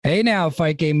Hey now,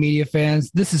 Fight Game Media fans.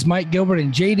 This is Mike Gilbert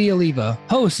and JD Oliva,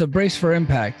 hosts of Brace for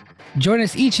Impact. Join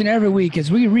us each and every week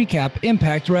as we recap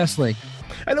Impact Wrestling.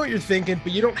 I know what you're thinking,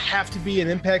 but you don't have to be an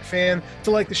Impact fan to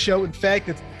like the show. In fact,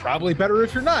 it's probably better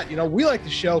if you're not. You know, we like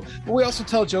the show, but we also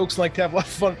tell jokes and like to have a lot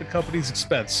of fun at the company's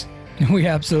expense. We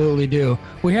absolutely do.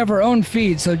 We have our own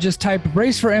feed, so just type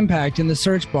Brace for Impact in the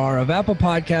search bar of Apple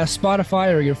Podcasts,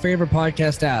 Spotify, or your favorite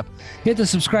podcast app. Hit the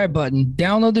subscribe button,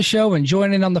 download the show, and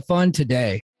join in on the fun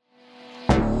today.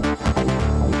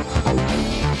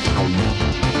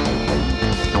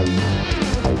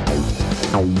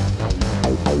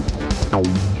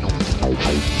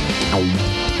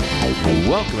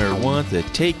 Welcome everyone to the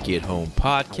Take It Home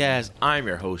podcast. I'm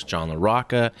your host John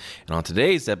LaRocca, and on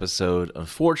today's episode,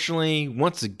 unfortunately,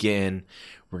 once again,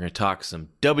 we're going to talk some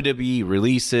WWE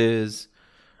releases.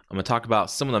 I'm going to talk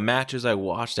about some of the matches I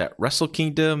watched at Wrestle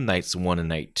Kingdom nights 1 and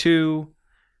night 2,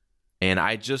 and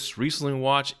I just recently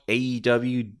watched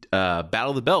AEW Battle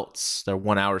of the Belts, their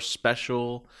 1 hour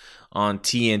special on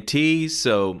TNT.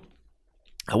 So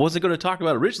I wasn't going to talk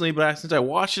about it originally, but since I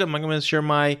watched it, I'm going to share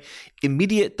my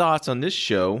immediate thoughts on this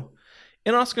show.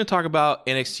 And I'm also going to talk about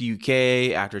NXT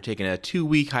UK after taking a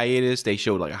 2-week hiatus. They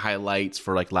showed like highlights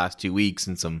for like last 2 weeks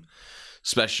and some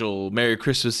special Merry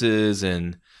Christmases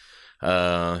and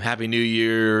Happy New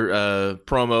Year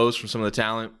promos from some of the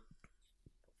talent.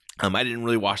 I didn't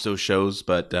really watch those shows,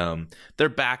 but they're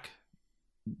back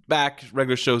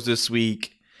regular shows this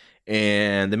week.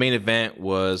 And the main event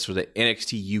was for the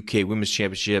NXT UK Women's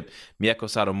Championship, Miyako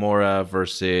Satomura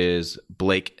versus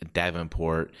Blake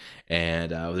Davenport. And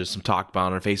there's some talk about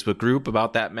on our Facebook group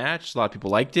about that match. A lot of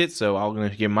people liked it, so I'm going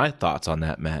to give my thoughts on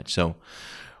that match. So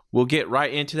we'll get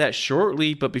right into that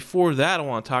shortly. But before that, I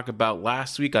want to talk about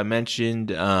last week. I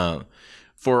mentioned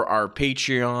for our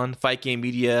Patreon, Fight Game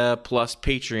Media plus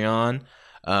Patreon,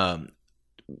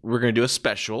 we're going to do a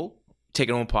special Take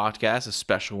It Home podcast, a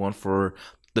special one for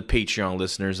the Patreon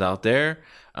listeners out there.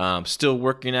 Still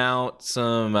working out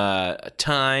some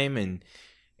time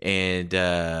and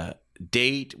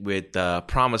date with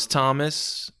Promise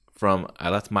Thomas from I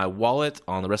Left My Wallet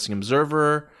on the Wrestling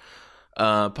Observer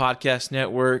podcast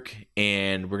network,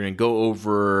 and we're going to go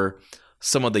over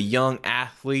some of the young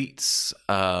athletes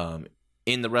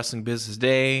in the wrestling business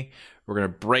today. We're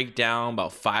going to break down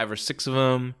about 5 or 6 of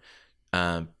them.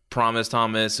 Promise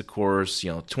Thomas, of course,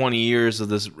 20 years of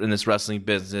this in this wrestling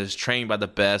business, trained by the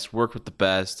best, worked with the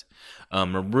best.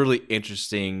 I'm really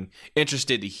interested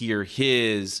to hear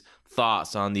his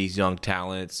thoughts on these young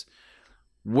talents.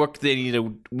 What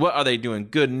are they doing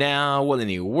good now? What do they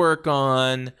need to work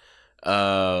on?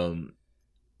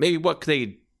 Maybe what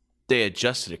could they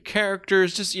adjust to their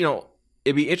characters? Just it'd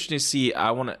be interesting to see.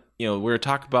 We're going to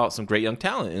talk about some great young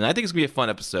talent, and I think it's going to be a fun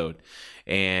episode.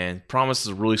 And Promise is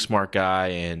a really smart guy,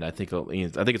 and I think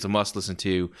it's a must listen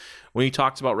to when he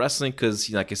talks about wrestling because,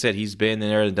 like I said, he's been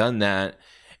there and done that.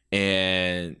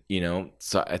 And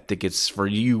so I think it's for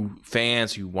you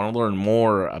fans who want to learn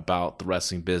more about the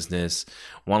wrestling business,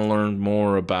 want to learn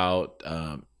more about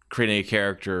creating a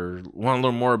character, want to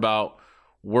learn more about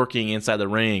working inside the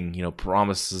ring.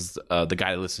 Promise is the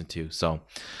guy to listen to. So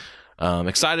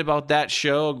excited about that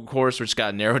show. Of course, we just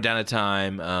got to narrow down the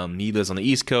time. He lives on the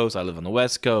East Coast. I live on the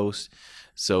West Coast.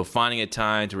 So finding a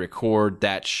time to record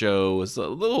that show is a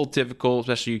little difficult,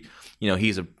 especially,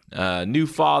 he's a new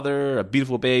father, a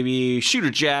beautiful baby,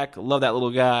 Shooter Jack. Love that little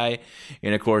guy.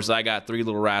 And of course, I got 3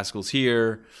 little rascals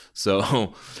here.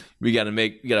 So we got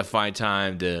to find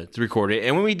time to record it.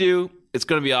 And when we do, it's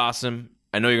going to be awesome.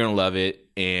 I know you're going to love it.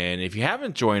 And if you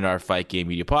haven't joined our Fight Game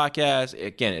Media podcast,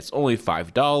 again, it's only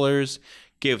 $5.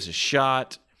 Give us a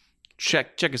shot.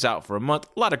 Check us out for a month.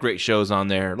 A lot of great shows on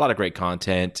there. A lot of great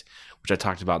content, which I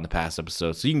talked about in the past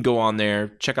episodes. So you can go on there,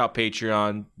 check out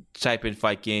Patreon, type in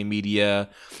Fight Game Media,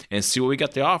 and see what we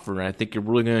got to offer. And I think you're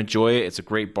really going to enjoy it. It's a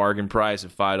great bargain price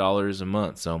of $5 a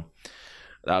month. So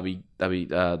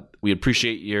we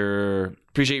appreciate your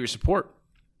support.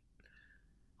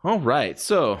 All right,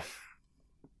 so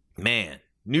man,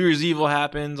 New Year's Eve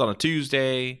happens on a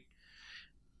Tuesday,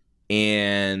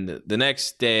 and the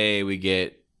next day we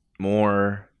get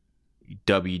more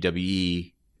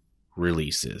WWE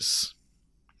releases.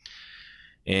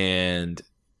 And,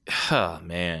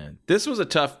 man, this was a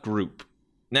tough group.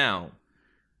 Now,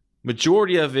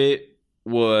 majority of it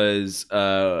was,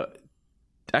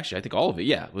 actually, I think all of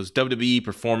it, was WWE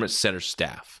Performance Center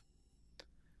staff.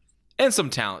 And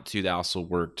some talent, too, that also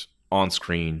worked on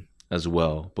screen as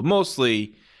well, but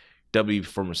mostly WWE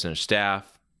Performance Center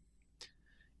staff.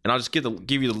 And I'll just give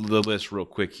you the list real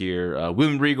quick here.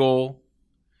 William Regal,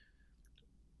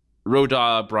 Road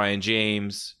Dogg, Brian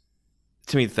James,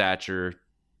 Timmy Thatcher,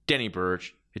 Danny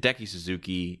Burch, Hideki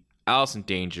Suzuki, Allison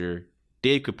Danger,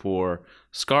 Dave Kapoor,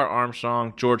 Scar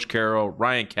Armstrong, George Carroll,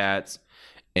 Ryan Katz,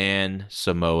 and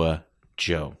Samoa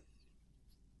Joe.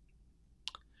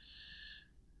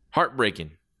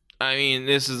 Heartbreaking. I mean,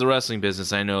 this is the wrestling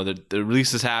business. I know that the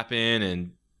releases happen,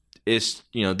 and it's,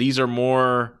 these are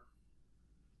more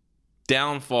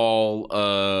downfall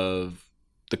of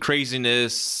the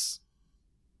craziness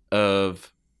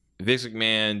of Vince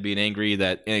McMahon being angry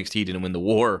that NXT didn't win the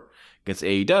war against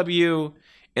AEW.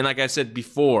 And like I said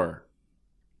before,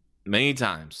 many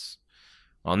times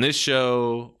on this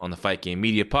show, on the Fight Game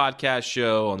Media podcast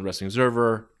show, on the Wrestling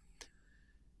Observer,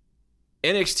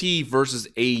 NXT versus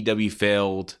AEW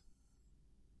failed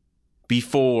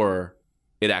before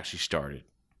it actually started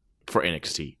for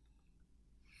NXT.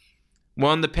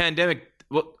 Well, in the pandemic,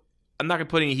 I'm not going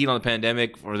to put any heat on the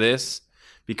pandemic for this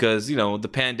because, the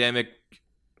pandemic,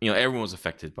 everyone was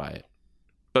affected by it.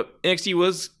 But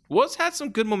NXT had some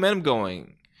good momentum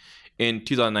going in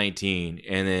 2019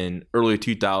 and then early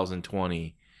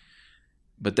 2020.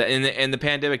 But the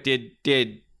pandemic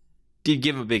did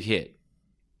give them a big hit.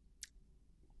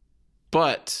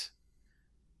 But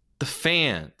the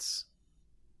fans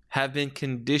have been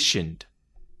conditioned.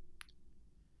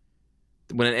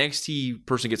 When an NXT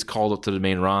person gets called up to the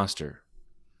main roster,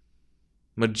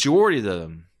 majority of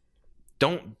them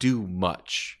don't do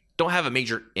much, don't have a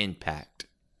major impact.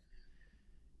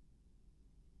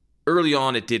 Early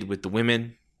on, it did with the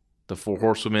women, the 4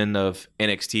 horsewomen of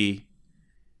NXT.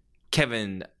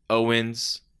 Kevin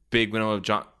Owens, big winner of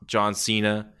John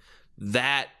Cena.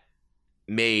 That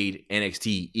made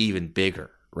NXT even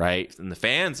bigger, right, in the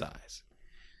fans' eyes.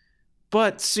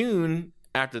 But soon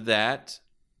after that,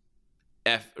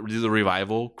 the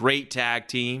Revival, great tag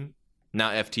team.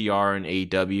 Now FTR and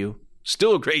AEW,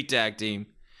 still a great tag team.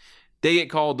 They get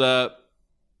called up.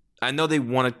 I know they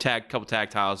won a couple tag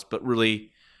titles, but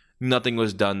really nothing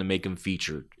was done to make them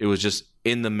featured. It was just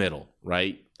in the middle,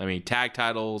 right? I mean, tag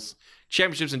titles,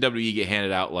 championships in WWE get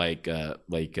handed out like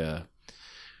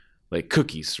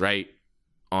cookies, right?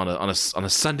 On a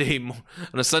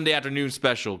Sunday afternoon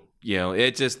special.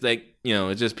 It's just they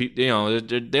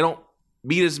don't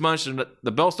mean as much.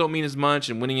 The belts don't mean as much,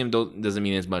 and winning them doesn't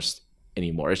mean as much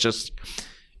anymore. It's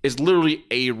literally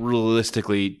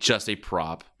realistically just a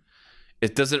prop.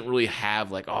 It doesn't really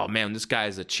have like, oh man, this guy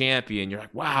is a champion. You're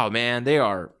like, wow, man,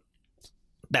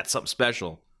 that's something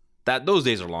special. Those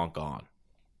days are long gone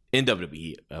in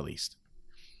WWE, at least.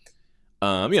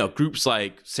 Groups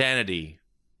like Sanity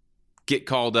get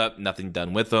called up, nothing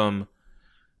done with them.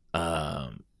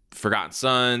 Forgotten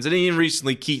Sons, and even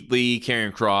recently Keith Lee,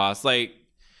 Karrion Kross,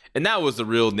 and that was the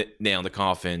real nail in the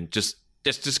coffin. Just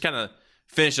kind of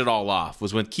finish it all off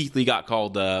was when Keith Lee got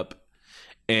called up,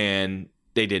 and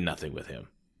they did nothing with him.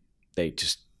 They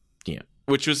just,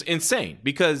 which was insane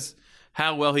because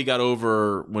how well he got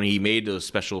over when he made those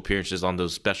special appearances on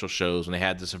those special shows when they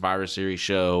had the Survivor Series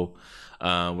show with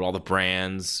all the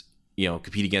brands,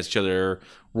 compete against each other,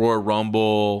 Royal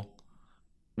Rumble.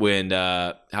 When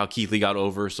how Keith Lee got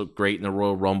over so great in the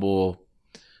Royal Rumble,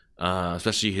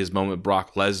 especially his moment with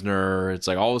Brock Lesnar. It's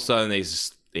like all of a sudden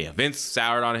Vince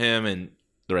soured on him, and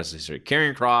the rest of the history.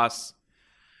 Karrion Kross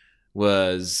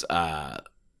was,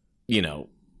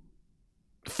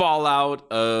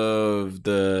 fallout of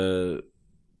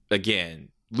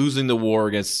losing the war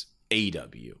against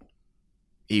AEW.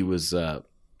 He was,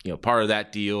 part of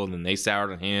that deal, and then they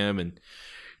soured on him and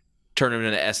turned him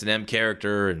into an S&M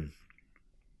character, and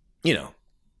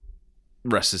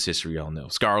rest is history. Y'all know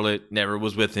Scarlett never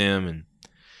was with him, and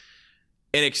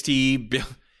NXT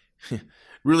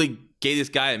really gave this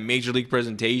guy a major league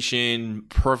presentation,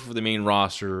 perfect for the main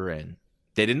roster, and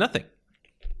they did nothing.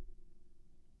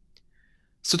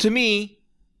 So to me,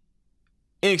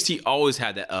 NXT always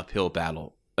had that uphill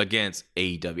battle against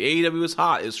AEW. AEW was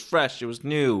hot, it was fresh, it was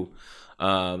new.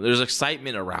 There was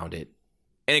excitement around it.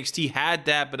 NXT had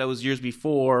that, but that was years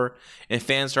before, and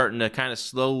fans starting to kind of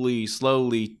slowly,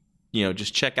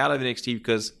 just check out of NXT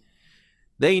because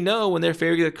they know when their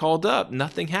favorite gets called up,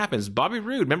 nothing happens. Bobby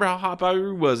Roode, remember how hot Bobby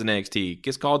Roode was in NXT?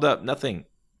 Gets called up, nothing.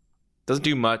 Doesn't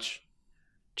do much.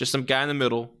 Just some guy in the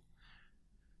middle.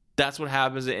 That's what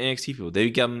happens to NXT people. They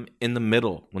become in the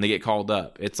middle when they get called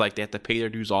up. It's like they have to pay their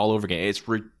dues all over again. It's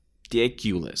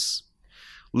ridiculous.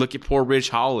 Look at poor Ridge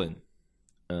Holland.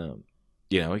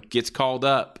 He gets called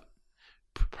up.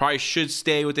 Probably should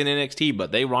stay within NXT,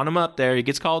 but they run him up there. He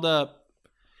gets called up.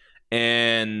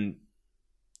 And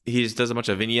he just does a bunch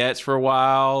of vignettes for a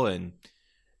while. And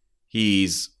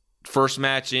he's first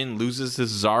match in, loses to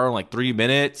Cesaro in like 3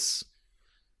 minutes.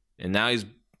 And now he's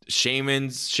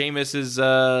Sheamus's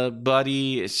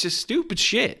buddy. It's just stupid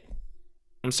shit.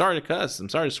 I'm sorry to cuss. I'm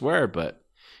sorry to swear, but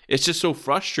it's just so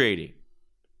frustrating.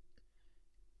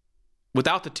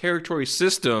 Without the territory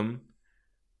system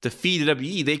to feed the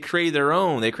WWE, they create their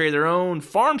own. They create their own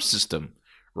farm system,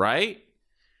 right?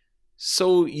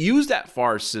 So use that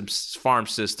farm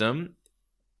system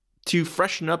to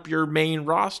freshen up your main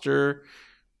roster,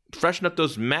 freshen up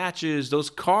those matches, those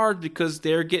cards, because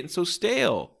they're getting so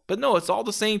stale. But no, it's all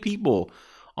the same people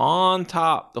on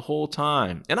top the whole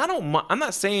time. And I'm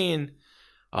not saying,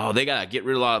 oh, they gotta get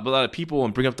rid of a lot of people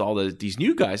and bring up these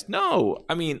new guys. No,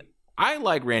 I mean, I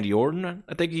like Randy Orton.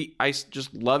 I think I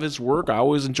just love his work. I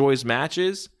always enjoy his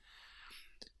matches.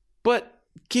 But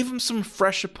give him some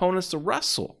fresh opponents to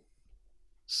wrestle.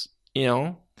 You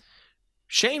know,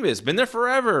 Sheamus, been there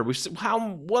forever.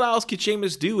 What else could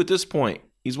Sheamus do at this point?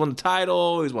 He's won the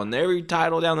title. He's won every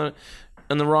title down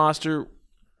on the roster.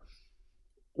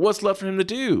 What's left for him to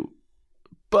do?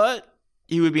 But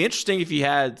it would be interesting if he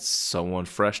had someone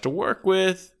fresh to work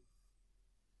with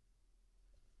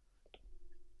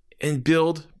and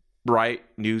build bright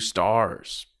new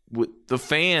stars. The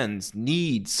fans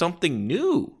need something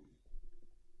new,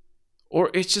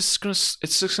 or it's just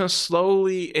gonna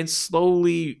slowly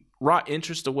rot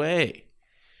interest away.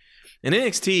 And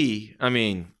NXT, I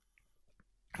mean,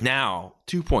 now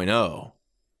 2.0,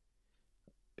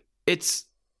 it's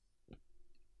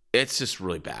just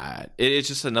really bad. It's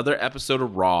just another episode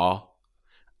of Raw.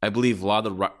 I believe a lot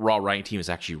of the Raw writing team is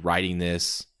actually writing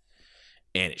this,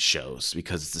 and it shows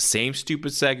because it's the same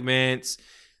stupid segments.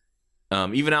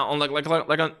 Even out on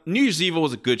like on New Year's Eve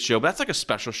was a good show, but that's like a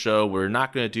special show. We're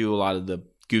not going to do a lot of the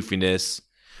goofiness.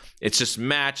 It's just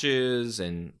matches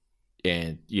and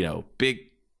big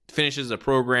finishes of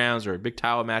programs or big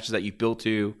title matches that you built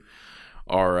to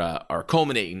are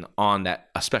culminating on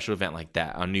a special event like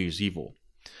that on New Year's Eve.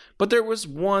 But there was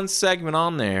one segment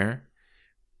on there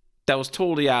that was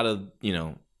totally out of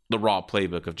the Raw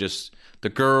playbook of just the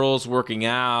girls working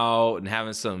out and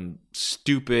having some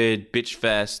stupid bitch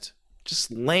fest.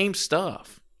 Just lame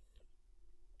stuff.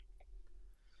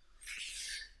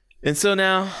 And so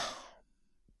now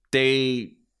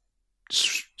they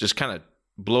just kind of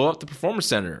blow up the Performance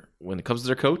Center when it comes to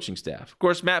their coaching staff. Of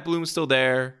course, Matt Bloom's still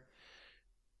there.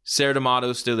 Sarah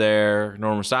D'Amato's still there.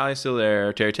 Norman Riley's still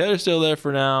there. Terry Taylor's still there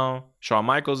for now. Shawn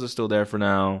Michaels is still there for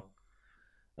now.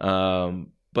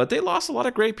 But they lost a lot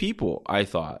of great people, I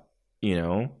thought.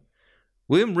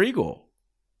 William Regal.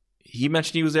 He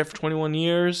mentioned he was there for 21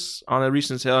 years on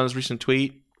his recent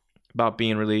tweet about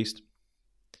being released.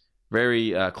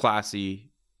 Very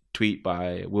classy tweet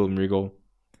by William Regal.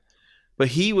 But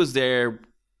he was there,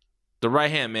 the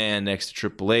right-hand man next to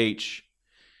Triple H,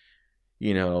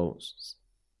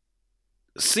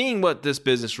 seeing what this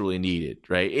business really needed,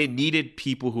 right? It needed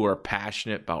people who are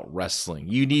passionate about wrestling.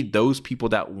 You need those people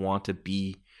that want to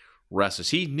be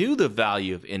wrestlers. He knew the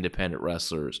value of independent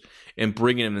wrestlers and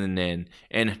bringing them in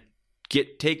and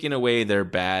taking away their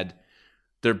bad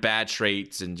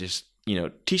traits and just,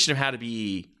 teaching them how to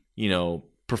be,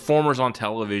 performers on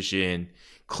television,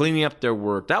 cleaning up their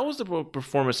work. That was the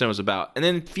Performance Center was about. And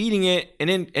then feeding it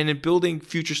and then building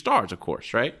future stars, of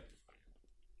course, right?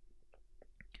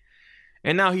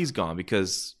 And now he's gone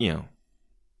because,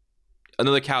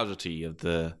 another casualty of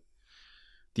the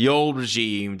old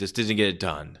regime just didn't get it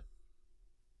done.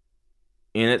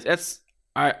 And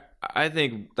I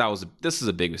think this is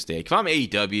a big mistake. If I'm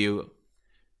AEW,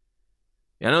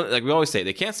 I know, like we always say,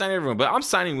 they can't sign everyone, but I'm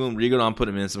signing William Regal and I'm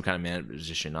putting him in some kind of management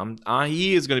position.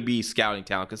 He is going to be scouting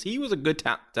talent because he was a good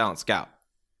talent scout.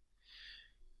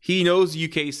 He knows the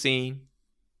UK scene.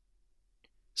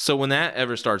 So when that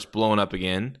ever starts blowing up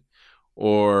again,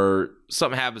 or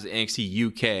something happens at NXT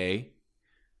UK,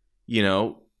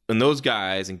 and those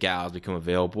guys and gals become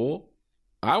available,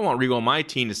 I want Regal on my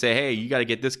team to say, hey, you got to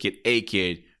get this kid,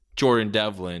 A-Kid, Jordan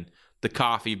Devlin, the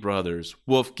Coffee Brothers,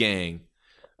 Wolfgang,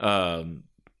 Noam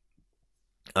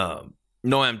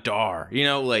Dar. He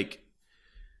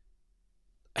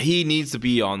needs to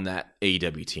be on that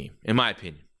AEW team, in my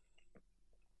opinion.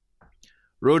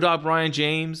 Road Dogg Brian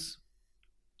James,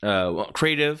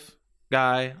 creative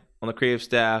guy on the creative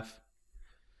staff.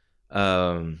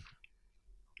 Just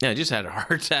had a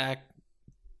heart attack.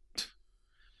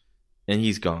 And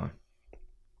he's gone.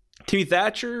 Timmy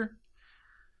Thatcher.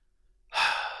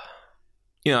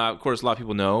 Of course, a lot of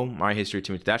people know my history of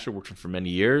Timmy Thatcher. Worked with him for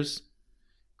many years.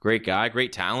 Great guy,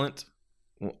 great talent.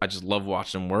 I just love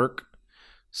watching him work.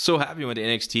 So happy he went to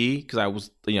NXT because I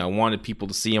wanted people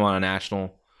to see him on a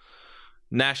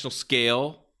national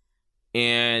scale.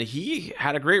 And he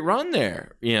had a great run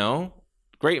there,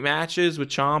 Great matches with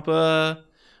Ciampa.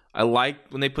 I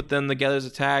liked when they put them together as a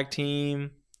tag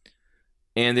team.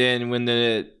 And then when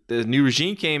the new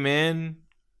regime came in,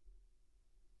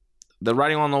 the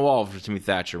writing on the wall for Timmy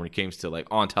Thatcher when it came to like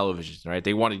on television, right?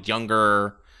 They wanted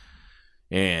younger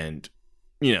and,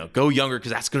 go younger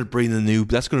because that's going to bring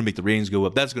that's going to make the ratings go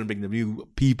up. That's going to bring the new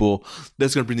people.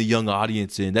 That's going to bring the young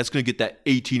audience in. That's going to get that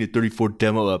 18 to 34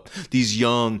 demo up. These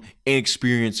young,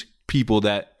 inexperienced people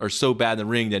that are so bad in the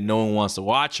ring that no one wants to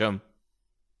watch them.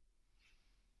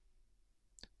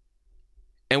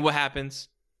 And what happens?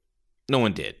 No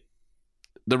one did.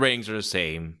 The ratings are the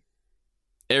same.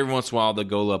 Every once in a while they'll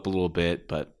go up a little bit,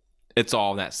 but it's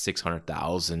all in that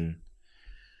 600,000.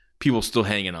 People still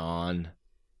hanging on.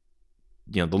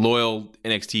 The loyal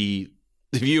NXT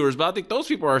viewers, but I think those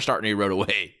people are starting to erode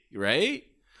away, right?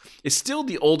 It's still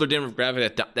the older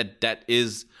demographic that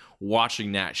is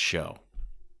watching that show.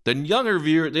 The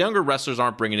younger wrestlers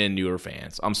aren't bringing in newer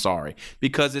fans. I'm sorry,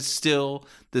 because it's still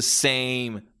the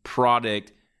same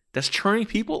product that's turning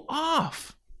people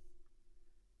off.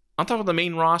 I'm talking about the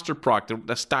main roster product,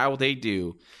 the style they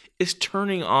do is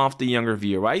turning off the younger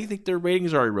viewer. Why do you think their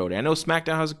ratings are eroding? I know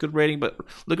SmackDown has a good rating, but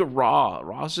look at Raw.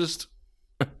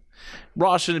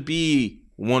 Raw shouldn't be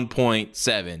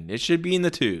 1.7. It should be in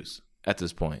the 2s at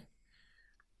this point.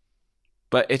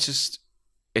 But it's just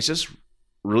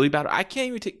really bad. I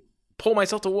can't even pull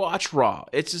myself to watch Raw.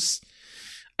 I just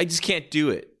can't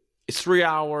do it. It's 3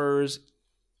 hours.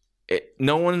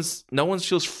 No one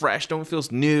feels fresh. No one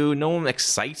feels new. No one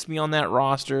excites me on that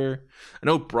roster. I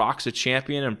know Brock's a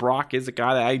champion, and Brock is a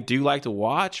guy that I do like to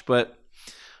watch, but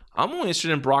I'm only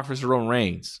interested in Brock versus Roman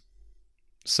Reigns.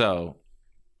 So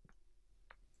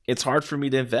it's hard for me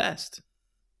to invest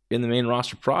in the main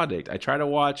roster product. I was going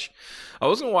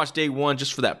to watch day one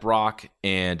just for that Brock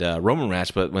and Roman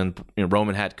match, but when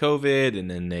Roman had COVID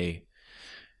and then they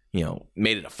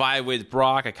made it a 5-way with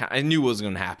Brock, I knew what was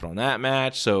going to happen on that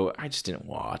match, so I just didn't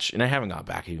watch, and I haven't got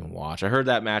back to even watch. I heard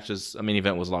that main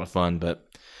event was a lot of fun, but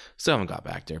still haven't got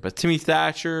back there. But Timmy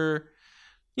Thatcher,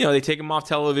 they take him off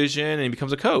television and he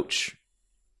becomes a coach,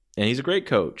 and he's a great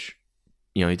coach.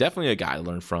 He's definitely a guy to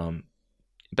learn from,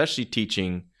 especially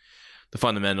teaching the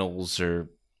fundamentals or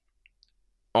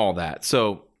all that.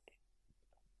 So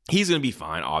he's going to be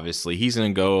fine. Obviously, he's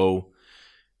going to go.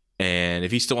 And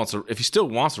if he still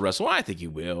wants to wrestle, I think he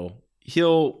will.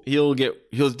 He'll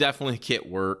definitely get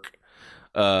work.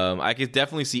 I could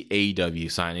definitely see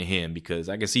AEW signing him because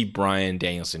I can see Bryan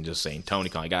Danielson just saying, "Tony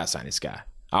Khan, I gotta sign this guy.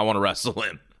 I want to wrestle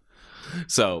him."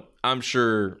 So I'm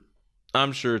sure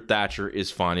Thatcher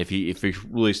is fine if he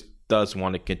really does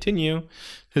want to continue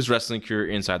his wrestling career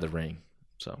inside the ring.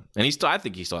 So, and I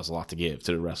think he still has a lot to give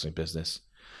to the wrestling business.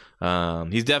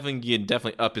 He's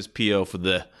definitely up his PO for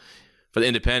the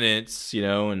independents,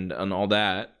 and all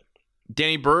that.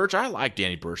 Danny Burch, I like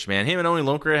Danny Burch, man. Him and Oni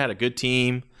Lundgren had a good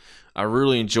team. I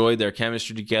really enjoyed their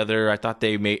chemistry together. I thought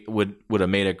they would have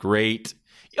made a great,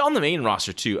 on the main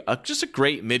roster too, just a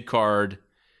great mid-card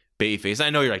babyface. I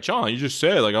know you're like, John, you just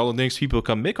said like all the next people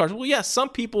come mid-cards. Well, yeah, some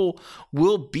people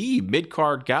will be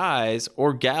mid-card guys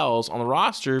or gals on the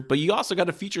roster, but you also got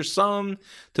to feature some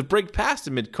to break past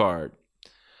the mid-card.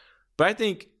 But I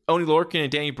think Oni Lorcan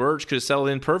and Danny Burch could have settled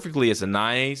in perfectly as a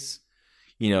nice,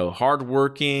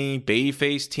 hardworking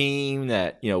babyface team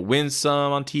that, wins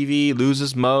some on TV,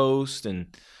 loses most, and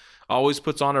always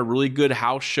puts on a really good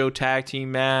house show tag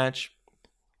team match.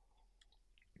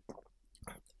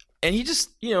 And he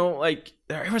just,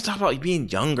 everyone's talking about being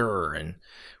younger, and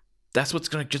that's what's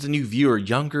going to get the new viewer,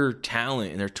 younger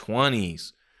talent in their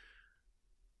 20s.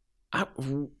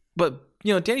 But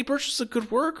Danny Burch is a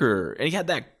good worker, and he had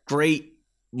that great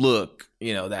look,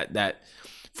 that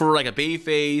for like a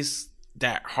babyface,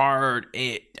 that hard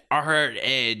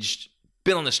edged,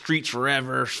 been on the streets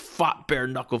forever, fought bare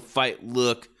knuckle fight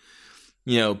look,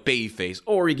 babyface.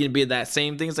 Or you can be that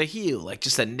same thing as a heel, like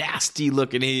just a nasty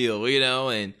looking heel,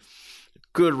 and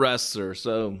good wrestler.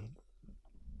 So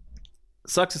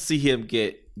sucks to see him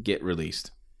get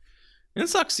released. And it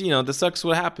sucks, this sucks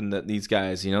what happened that these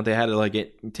guys, they had to like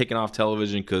get taken off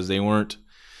television because they weren't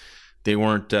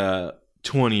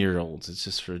 20-year-olds. It's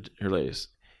just for her latest.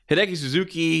 Hideki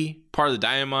Suzuki, part of the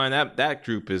Diamond, that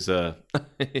group is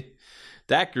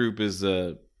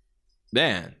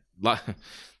man.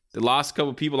 They lost a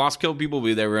couple people.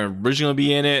 They were originally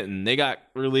be in it, and they got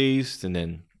released, and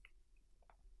then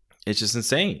it's just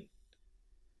insane.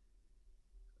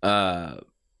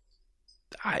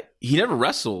 He never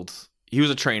wrestled. He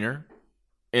was a trainer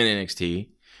in NXT.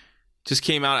 Just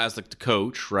came out as like the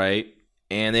coach, right?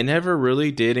 And they never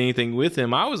really did anything with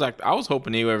him. I was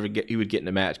hoping he would get in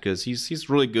a match because he's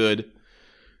really good.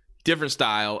 Different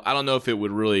style. I don't know if it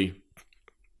would really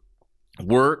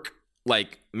work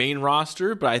like main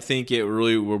roster, but I think it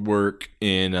really would work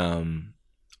in on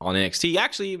NXT.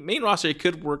 Actually, main roster it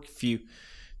could work if you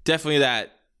definitely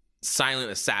that silent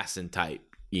assassin type,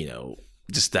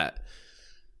 just that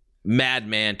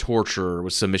madman torturer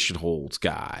with submission holds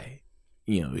guy.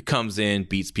 He comes in,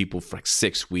 beats people for like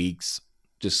 6 weeks,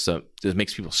 just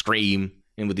makes people scream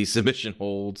in with these submission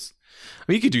holds. I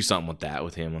mean, you could do something with that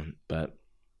with him, but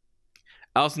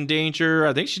Allison Danger,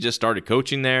 I think she just started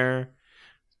coaching there.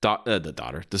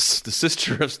 The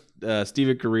sister of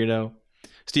Steve Corino,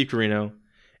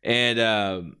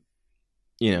 and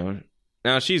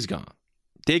now she's gone.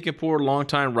 Dave Kapoor,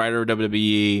 longtime writer of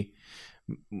WWE,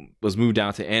 was moved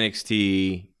down to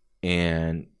NXT,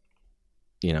 and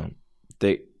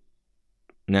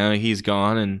now he's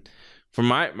gone. And from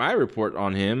my report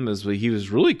on him is he was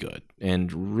really good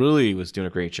and really was doing a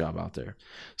great job out there.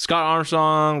 Scott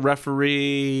Armstrong,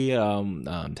 referee,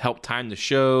 helped time the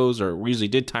shows, or we usually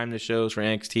did time the shows for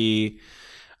NXT.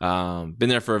 Been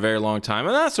there for a very long time.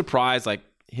 I'm not surprised like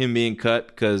him being cut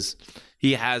because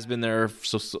he has been there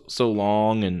for so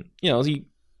long, and he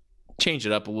changed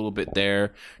it up a little bit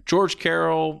there. George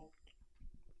Carroll,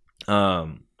 he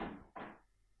was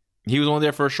only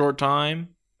there for a short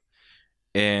time.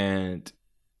 And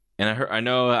I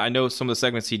know some of the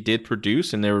segments he did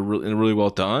produce, and they were really well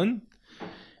done.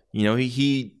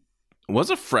 He was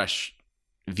a fresh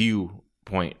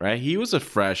viewpoint, right? He was a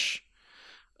fresh,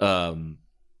 had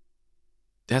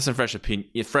some fresh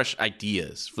opinion, fresh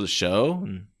ideas for the show.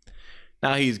 And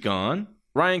now he's gone.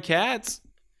 Ryan Katz,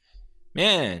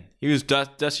 man, he was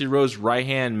Dusty Rhodes' right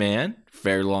hand man for a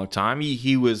very long time.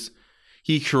 He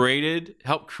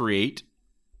helped create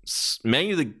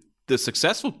many of the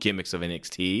successful gimmicks of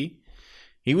NXT.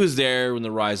 He was there when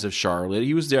the rise of Charlotte.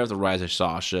 He was there with the rise of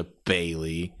Sasha,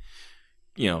 Bayley,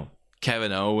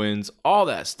 Kevin Owens, all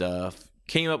that stuff.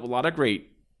 Came up with a lot of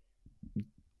great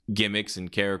gimmicks and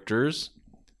characters.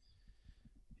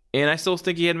 And I still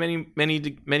think he had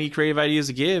many creative ideas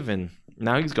to give, and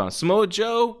now he's gone. Samoa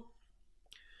Joe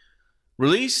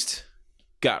released,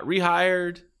 got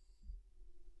rehired,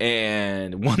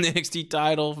 and won the NXT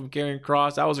title from Karrion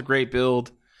Kross. That was a great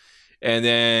build. And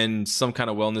then some kind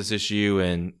of wellness issue,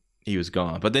 and he was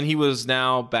gone. But then he was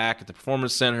now back at the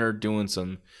Performance Center doing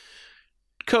some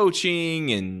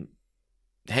coaching and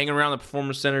hanging around the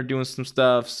Performance Center doing some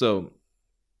stuff. So,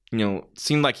 it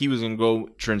seemed like he was going to go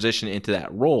transition into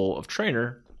that role of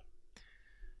trainer.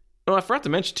 Oh, I forgot to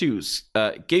mention, too,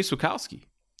 Gabe Swikowski,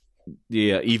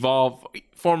 the Evolve,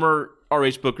 former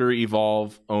RH Booker,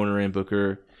 Evolve owner and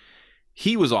Booker.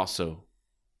 He was also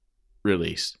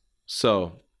released.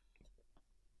 So,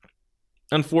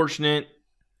 unfortunate.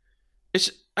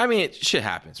 Shit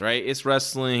happens, right? It's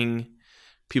wrestling.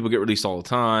 People get released all the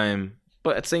time.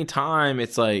 But at the same time,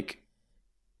 it's like,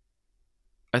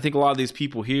 I think a lot of these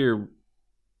people here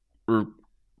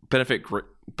benefit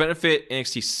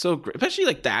NXT so great, especially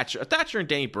like Thatcher and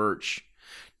Danny Burch,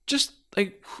 just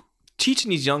like teaching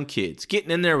these young kids,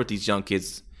 getting in there with these young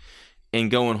kids,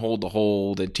 and going hold to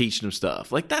hold and teaching them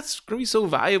stuff. Like that's gonna be so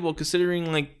valuable,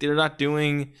 considering like they're not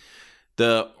doing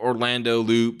the Orlando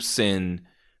loops, and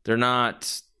they're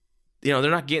not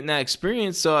getting that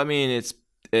experience. So I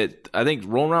think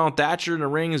rolling around with Thatcher in the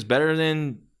ring is better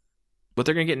than what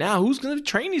they're gonna get now. Who's gonna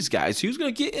train these guys? Who's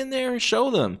gonna get in there and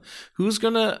show them? Who's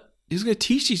gonna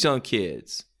teach these young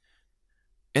kids?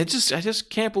 And I just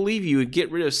can't believe you would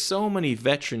get rid of so many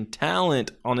veteran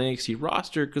talent on the NXT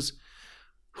roster, because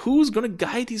who's gonna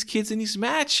guide these kids in these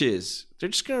matches? They're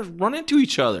just gonna run into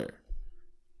each other.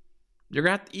 You're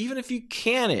gonna even if you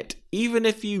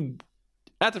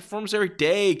at the performance every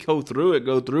day, go through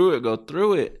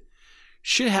it.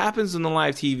 Shit happens in the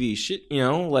live TV. Shit,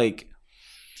 and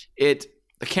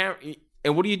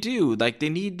what do you do? Like, they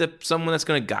need someone that's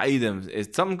going to guide them.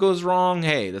 If something goes wrong,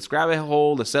 hey, let's grab a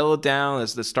hold, let's settle it down,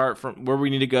 let's start from where we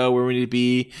need to go, where we need to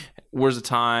be, where's the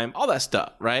time, all that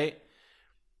stuff, right?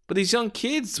 But these young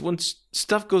kids, when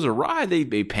stuff goes awry,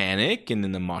 they panic, and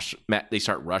then they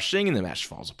start rushing, and the match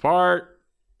falls apart.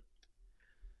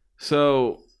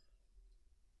 So,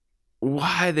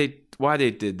 why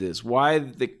they did this? Why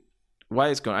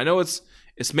it's going? I know it's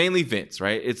mainly Vince,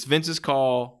 right? It's Vince's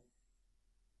call.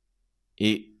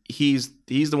 He's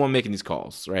the one making these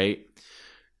calls, right?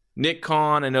 Nick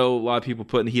Khan, I know a lot of people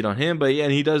putting the heat on him, but yeah,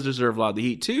 and he does deserve a lot of the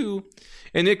heat too.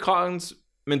 And Nick Khan's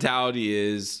mentality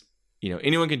is,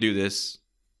 anyone can do this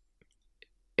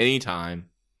anytime.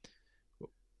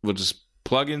 We'll just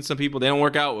plug in some people. They don't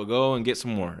work out, we'll go and get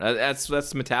some more. That's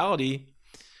the mentality.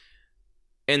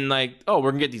 And like, we're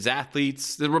going to get these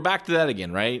athletes. We're back to that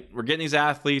again, right? We're getting these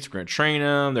athletes. We're going to train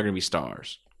them. They're going to be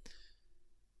stars.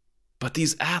 But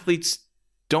these athletes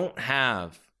don't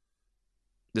have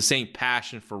the same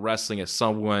passion for wrestling as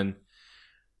someone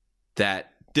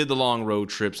that did the long road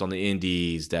trips on the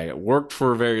indies, that worked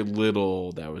for very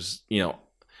little, that was,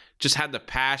 just had the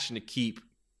passion to keep,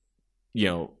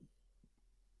 to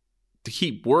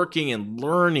keep working and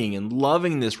learning and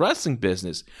loving this wrestling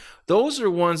business. Those are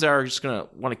ones that are just going to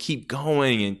want to keep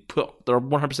going and put their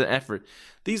 100% effort.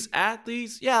 These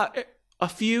athletes, a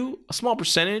small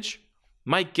percentage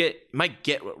might get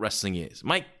what wrestling is.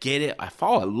 Might get it. I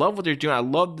love what they're doing. I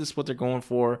love what they're going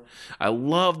for. I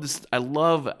love this. I'm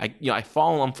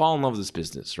falling in love with this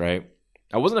business, right?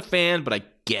 I wasn't a fan, but I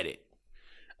get it.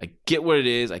 I get what it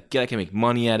is. I get I can make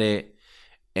money at it.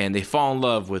 And they fall in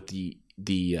love with the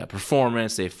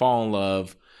performance. They fall in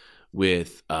love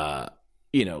with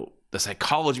the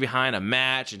psychology behind a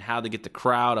match and how they get the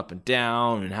crowd up and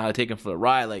down and how they take them for the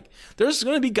ride. Like, there's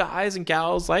going to be guys and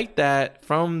gals like that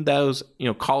from those,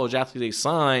 college athletes they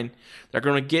sign that are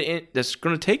going to get in, that's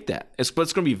going to take that. But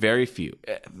it's going to be very few.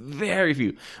 Very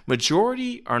few.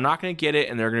 Majority are not going to get it,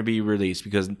 and they're going to be released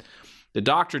because the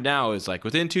doctrine now is like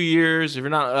within 2 years, if you're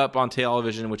not up on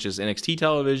television, which is NXT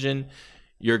television,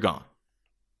 you're gone.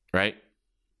 Right?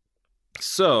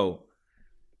 So,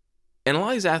 and a lot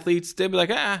of these athletes, they'll be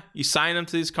like, you sign them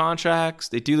to these contracts,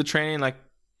 they do the training,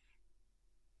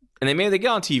 and they get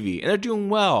on TV, and they're doing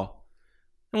well.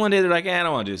 And one day they're like, I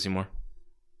don't want to do this anymore.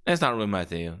 That's not really my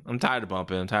thing. I'm tired of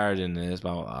bumping. I'm tired of doing this,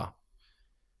 blah, blah, blah.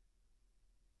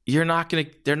 They're not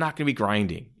gonna be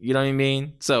grinding. You know what I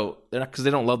mean? So they're not, because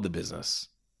they don't love the business.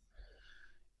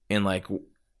 And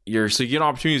you get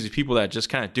opportunities with people that just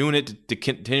kind of doing it to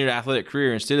continue their athletic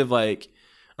career instead of an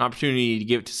opportunity to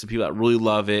give it to some people that really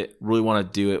love it, really want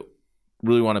to do it,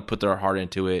 really want to put their heart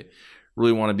into it,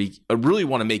 really want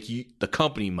to make the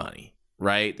company money,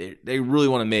 right? They really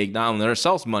want to make not only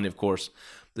themselves money, of course,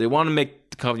 but they want to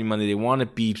make the company money. They want to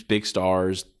be big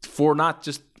stars for not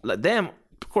just them.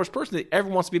 Of course, personally,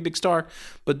 everyone wants to be a big star,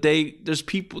 but there's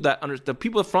people that the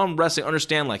people from wrestling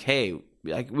understand, hey,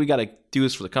 we got to do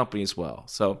this for the company as well.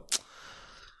 So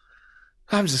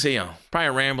I'm just saying, probably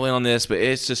rambling on this, but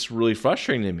it's just really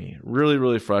frustrating to me. Really,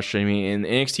 really frustrating me. In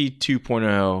NXT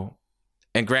 2.0,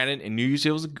 and granted, in New Year's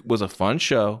it was a fun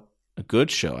show, a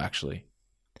good show actually.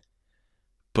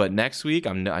 But next week,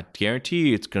 I guarantee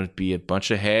you, it's going to be a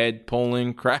bunch of head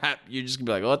pulling crap. You're just going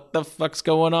to be like, what the fuck's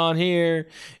going on here?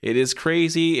 It is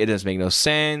crazy. It doesn't make no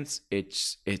sense.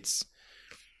 It's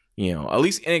at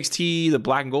least NXT, the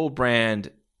Black and Gold brand,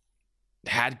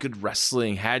 had good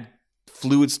wrestling, had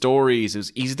fluid stories. It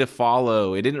was easy to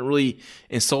follow. It didn't really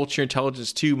insult your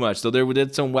intelligence too much, though there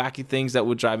did some wacky things that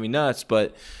would drive me nuts.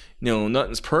 But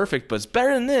nothing's perfect. But it's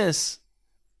better than this.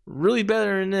 Really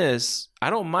better than this. I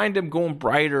don't mind them going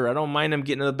brighter. I don't mind them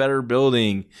getting a better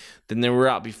building than they were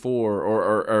out before,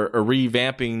 or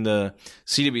revamping the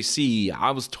CWC. I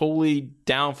was totally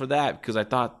down for that because I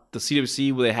thought the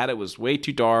CWC where they had it was way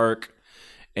too dark,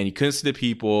 and you couldn't see the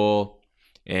people,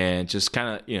 and just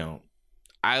kind of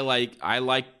I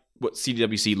like what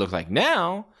CWC looks like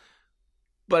now,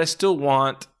 but I still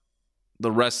want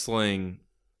the wrestling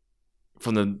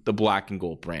from the Black and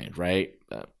Gold brand, right?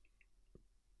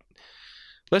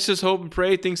 Let's just hope and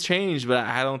pray things change, but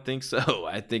I don't think so.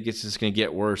 I think it's just going to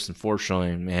get worse,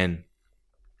 unfortunately, man.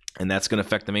 And that's going to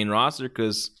affect the main roster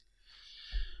because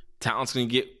talent's going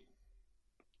to get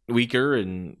weaker,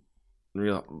 and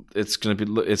it's going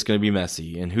to be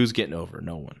messy. And who's getting over?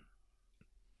 No one.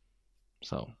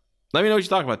 So let me know what you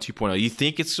talk about 2.0. You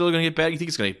think it's still going to get better? You think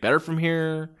it's going to get better from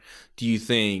here? Do you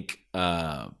think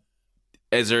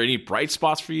is there any bright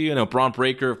spots for you? I know Braun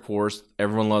Breaker, of course,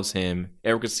 everyone loves him.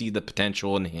 Everyone can see the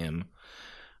potential in him.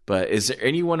 But is there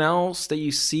anyone else that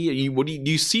you see? Do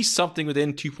you see something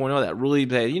within 2.0 that really,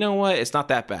 you know what, it's not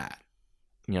that bad?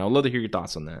 I'd love to hear your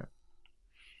thoughts on that.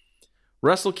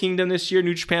 Wrestle Kingdom this year,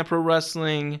 New Japan Pro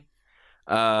Wrestling.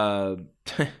 Back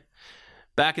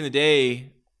in the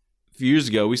day, a few years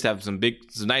ago, we used to have some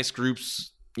nice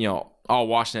groups, all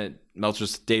watching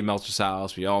at Dave Meltzer's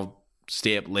house. We all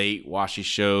stay up late, watch these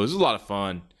shows. It was a lot of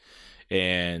fun.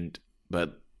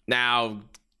 But now,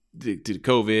 due to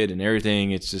COVID and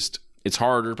everything, it's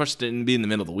harder, especially to be in the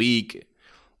middle of the week.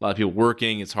 A lot of people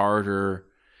working, it's harder.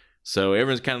 So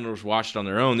everyone's kind of watched it on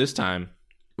their own this time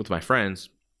with my friends.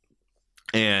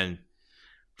 And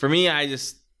for me, I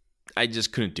just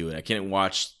couldn't do it. I couldn't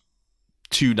watch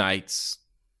 2 nights,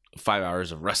 5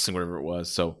 hours of wrestling, whatever it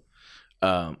was. So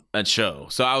a show.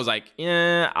 So I was like,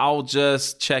 I'll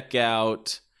just check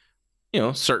out,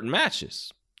 certain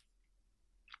matches.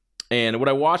 And what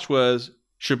I watched was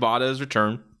Shibata's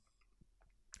return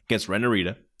against Ren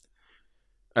Narita.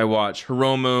 I watched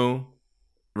Hiromu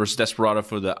versus Desperado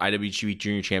for the IWGP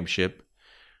Junior Championship.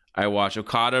 I watched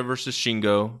Okada versus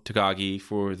Shingo Takagi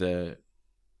for the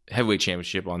heavyweight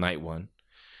championship on night 1.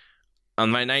 On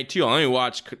my night 2, I only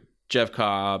watched Jeff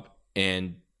Cobb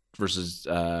and versus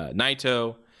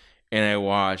Naito, and I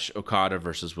watched Okada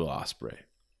versus Will Ospreay.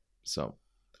 So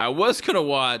I was gonna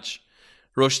watch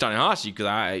Hiroshi Tanahashi because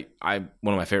I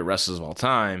one of my favorite wrestlers of all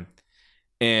time,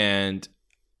 and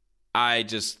I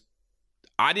didn't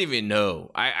even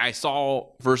know. I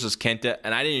saw versus Kenta,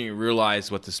 and I didn't even realize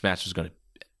what this match was gonna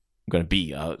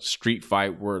be. A street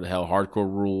fight where the hell hardcore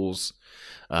rules,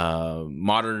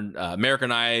 modern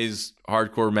Americanized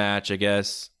hardcore match, I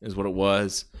guess is what it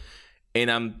was. And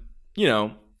I'm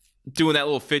doing that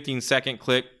little 15-second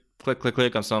click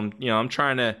on some. I'm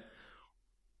trying to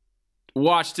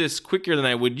watch this quicker than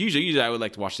I would usually. Usually I would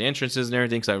like to watch the entrances and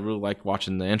everything because I really like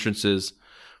watching the entrances.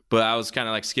 But I was kind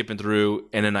of like skipping through,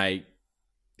 and then I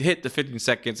hit the 15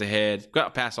 seconds ahead,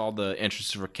 got past all the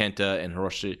entrances for Kenta and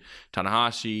Hiroshi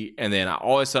Tanahashi, and then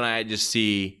all of a sudden I just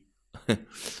see Hiroshi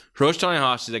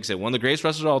Tanahashi, like I said, one of the greatest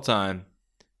wrestlers of all time,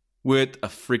 with a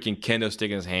freaking kendo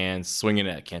stick in his hand, swinging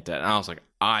at Kenta. And I was like,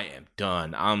 I am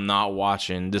done. I'm not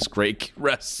watching this great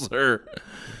wrestler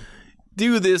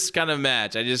do this kind of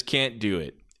match. I just can't do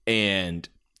it. And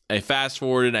I fast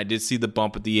forwarded, and I did see the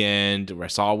bump at the end where I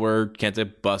saw where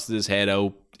Kenta busted his head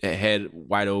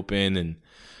wide open and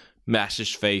mashed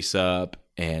his face up.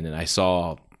 And then I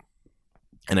saw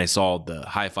the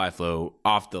high five flow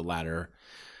off the ladder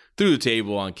through the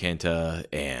table on Kenta.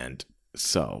 And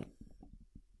so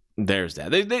there's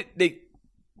that.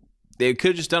 They could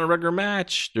have just done a regular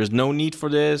match. There's no need for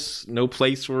this. No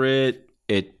place for it.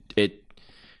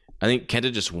 I think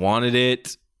Kenta just wanted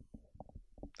it.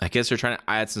 I guess they're trying to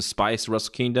add some spice to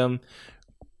Wrestle Kingdom.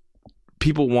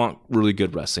 People want really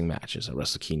good wrestling matches at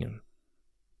Wrestle Kingdom.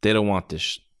 They don't want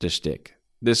this shtick.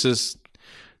 This is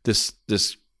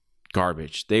this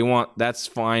garbage. They want, that's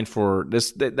fine for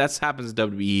this. That happens in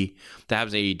WWE. That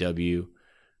happens in AEW.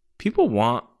 People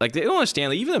want, like, they don't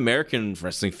understand. Like, even American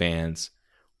wrestling fans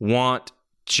want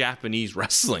Japanese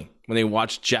wrestling when they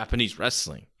watch Japanese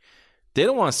wrestling. They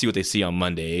don't want to see what they see on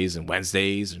Mondays and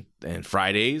Wednesdays and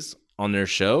Fridays on their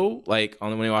show. Like,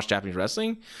 when they watch Japanese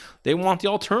wrestling, they want the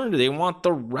alternative. They want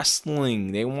the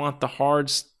wrestling. They want the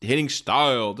hard hitting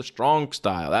style, the strong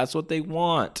style. That's what they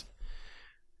want.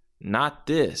 Not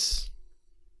this.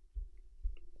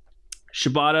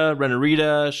 Shibata,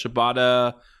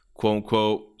 quote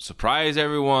unquote, surprise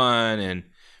everyone and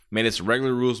made this a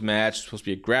regular rules match. It's supposed to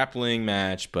be a grappling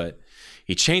match, but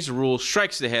he changed the rules,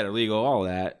 strikes the head illegal, all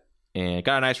that, and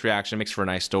got a nice reaction, makes for a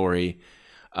nice story.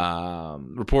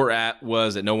 Report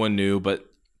was that no one knew,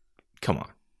 but come on.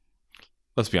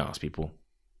 Let's be honest, people.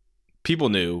 People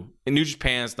knew. And New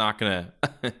Japan's not going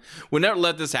to... would never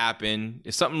let this happen.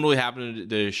 If something really happened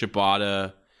to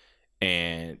Shibata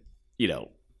and,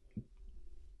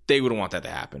 they wouldn't want that to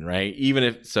happen, right? Even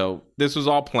if... So, this was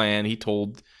all planned. He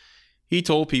told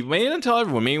people. Maybe he didn't tell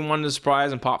everyone. Maybe he wanted to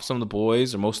surprise and pop some of the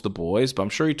boys or most of the boys. But I'm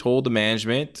sure he told the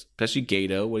management, especially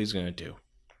Gato, what he's going to do.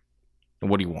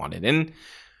 And what he wanted. And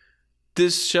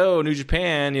this show, New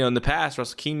Japan, in the past,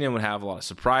 Wrestle Kingdom would have a lot of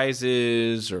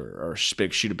surprises or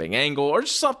big shoot a big angle or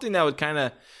just something that would kind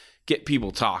of get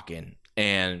people talking.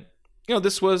 And,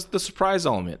 this was the surprise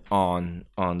element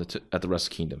at the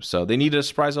Wrestle Kingdom. So they needed a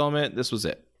surprise element. This was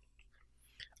it.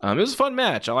 It was a fun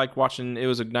match. I like watching. It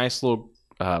was a nice little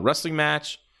wrestling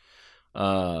match.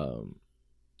 Told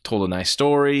a nice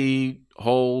story,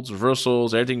 holds,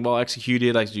 reversals, everything well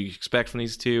executed, like you expect from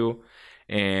these two.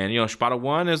 And Shibata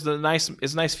won is a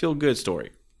nice feel good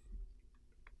story.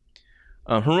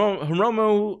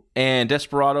 Hiromu and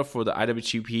Desperado for the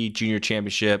IWGP Junior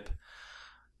Championship.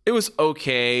 It was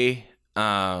okay.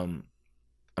 I'm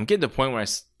getting to the point where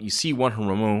you see one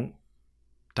Hiromu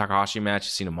Takahashi match,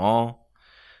 you've seen them all.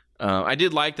 I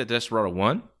did like that Desperado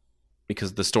won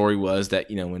because the story was that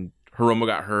when Hiromu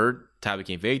got hurt, tab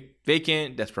became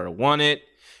vacant. Desperado won it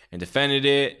and defended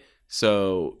it.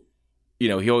 So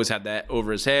he always had that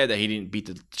over his head that he didn't beat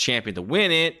the champion to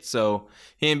win it. So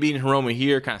him beating Hiromu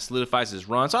here kind of solidifies his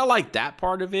run. So I like that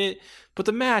part of it. But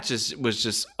the match was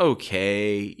just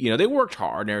okay. They worked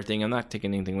hard and everything. I'm not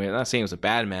taking anything away. I'm not saying it was a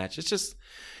bad match. It's just,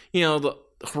 the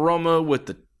Hiromu with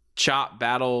the chop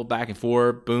battle back and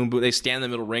forth. Boom, boom. They stand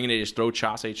in the middle ring and they just throw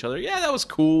chops at each other. Yeah, that was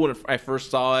cool when I first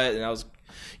saw it. And I was,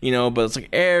 but it's like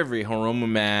every Hiromu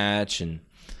match. And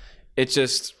it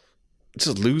just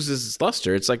loses its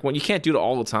luster. It's like when you can't do it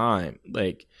all the time.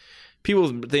 Like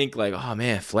people think like, oh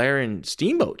man, Flair and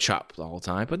Steamboat chopped all the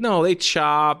time, but no, they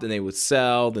chopped and they would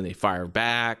sell, then they fire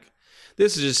back.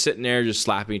 This is just sitting there, just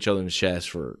slapping each other in the chest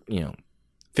for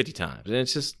 50 times, and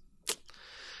it's just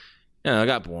it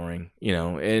got boring,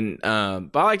 And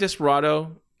but I like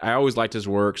Desperado. I always liked his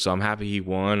work, so I'm happy he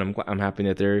won. I'm happy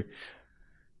that they're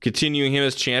continuing him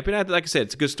as champion. Like I said,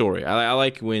 it's a good story. I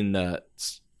like when a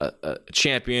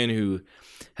champion who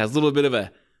has a little bit of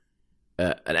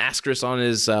an asterisk on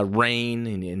his reign,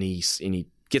 and he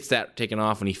gets that taken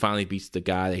off when he finally beats the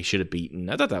guy that he should have beaten.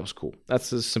 I thought that was cool.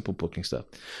 That's the simple booking stuff.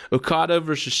 Okada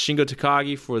versus Shingo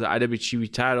Takagi for the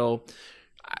IWGP title.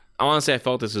 Honestly, I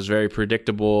felt this was very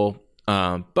predictable,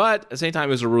 but at the same time,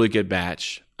 it was a really good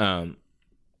match.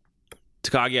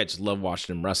 Takagi, I just love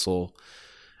watching him wrestle.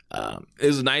 It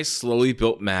was a nice, slowly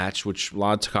built match, which a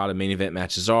lot of Takada main event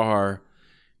matches are,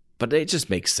 but it just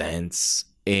makes sense.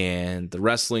 And the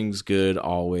wrestling's good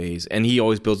always, and he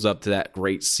always builds up to that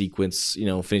great sequence,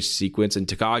 finish sequence. And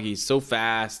Takagi's so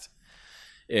fast,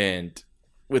 and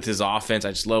with his offense,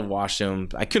 I just love watching him.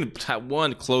 I couldn't.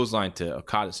 One clothesline to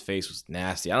Okada's face was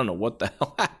nasty. I don't know what the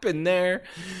hell happened there.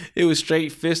 It was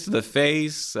straight fist to the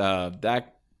face.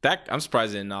 That I'm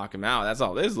surprised they didn't knock him out. That's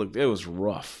all. It was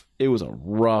rough. It was a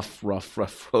rough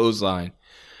clothesline.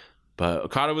 But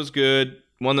Okada was good.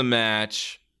 Won the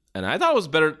match. And I thought it was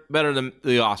better than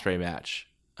the Ospreay match.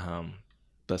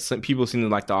 But some people seem to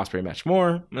like the Ospreay match more,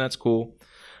 and that's cool.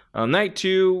 Night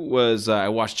 2 was I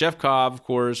watched Jeff Cobb, of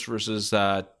course, versus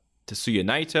Tetsuya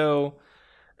Naito.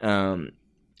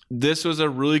 This was a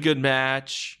really good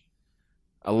match.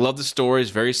 I love the story.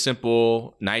 It's very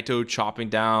simple. Naito chopping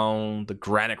down the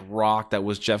granite rock that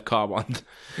was Jeff Cobb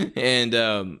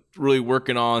and really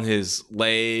working on his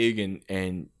leg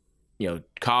and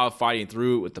Cobb fighting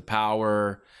through it with the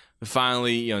power. But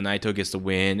finally, Naito gets the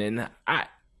win, and I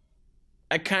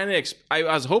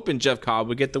was hoping Jeff Cobb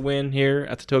would get the win here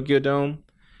at the Tokyo Dome,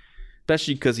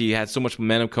 especially because he had so much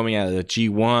momentum coming out of the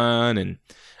G1, and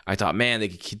I thought, man, they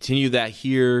could continue that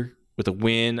here with a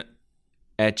win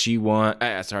at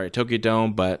Tokyo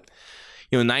Dome. But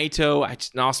Naito, I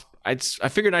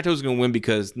figured Naito was going to win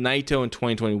because Naito in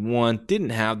 2021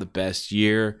 didn't have the best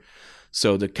year,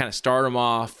 so to kind of start him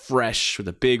off fresh with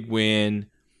a big win.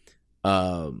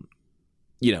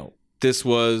 This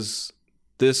was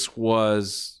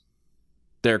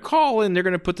their call, and they're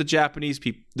going to put the Japanese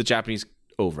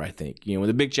over, I think. With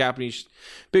the big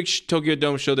Tokyo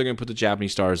Dome show, they're going to put the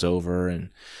Japanese stars over. And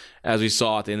as we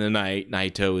saw at the end of the night,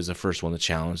 Naito is the first one to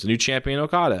challenge the new champion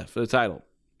Okada for the title.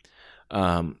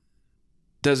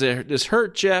 Does this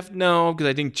hurt Jeff? No, because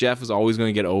I think Jeff is always going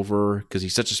to get over because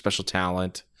he's such a special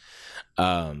talent.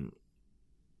 And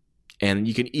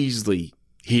you can easily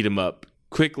heat him up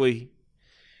quickly.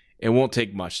 It won't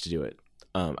take much to do it.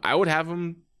 I would have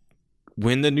him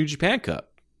win the New Japan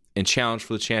Cup and challenge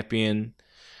for the champion,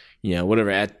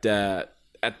 whatever, at the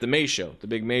May show, the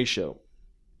big May show.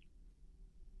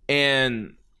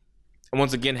 And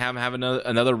once again, have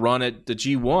another run at the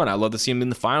G1. I'd love to see him in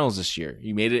the finals this year.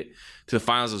 He made it to the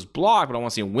finals as block, but I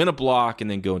want to see him win a block and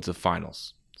then go into the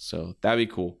finals. So that'd be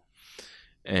cool.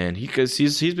 And because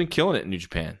he's been killing it in New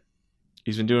Japan.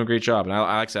 He's been doing a great job. And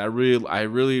like I said, I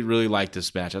really like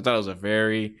this match. I thought it was a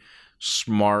very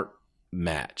smart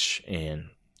match.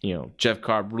 And, Jeff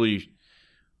Cobb really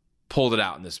pulled it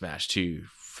out in this match too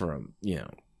from, to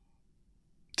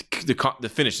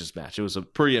finish this match. It was a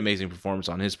pretty amazing performance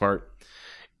on his part.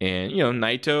 And,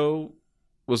 Naito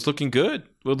was looking good.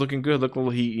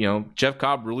 Jeff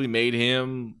Cobb really made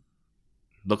him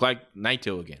look like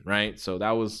Naito again, right? So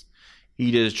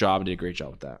he did his job and did a great job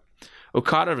with that.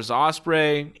 Okada versus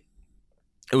Ospreay,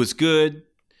 it was good,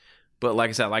 but like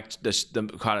I said, I liked the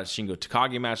Okada Shingo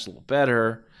Takagi match a little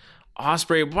better.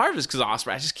 Ospreay, part of it is because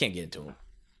Ospreay, I just can't get into him.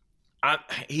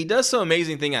 He does some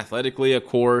amazing thing athletically, of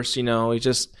course. He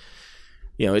just,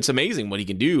 it's amazing what he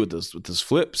can do with those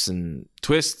flips and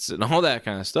twists and all that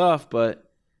kind of stuff. But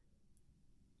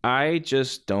I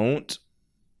just can't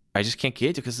get into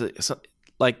it because it's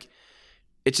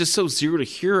just so zero to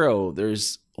hero.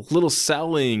 There's a little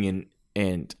selling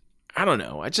and I don't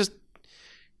know. I just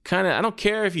I don't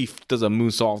care if he does a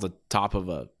moonsault off the top of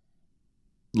a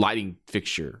lighting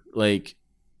fixture. Like,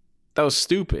 that was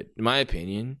stupid, in my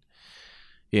opinion.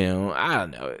 I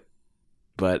don't know.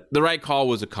 But the right call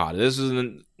was Okada.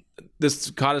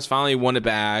 Okada's finally won it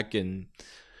back, and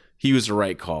he was the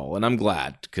right call. And I'm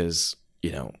glad because,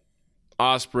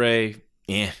 Ospreay,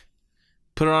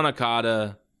 put it on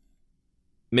Okada,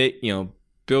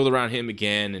 build around him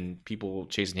again and people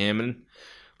chasing him. And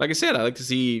like I said, I like to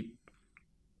see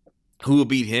who will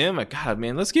beat him. God,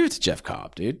 man, let's give it to Jeff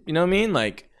Cobb, dude. You know what I mean?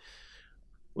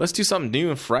 Let's do something new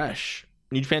and fresh.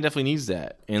 New Japan definitely needs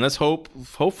that. And let's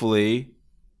hopefully,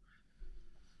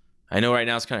 I know right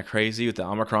now it's kind of crazy with the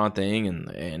Omicron thing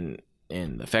and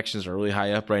the infections are really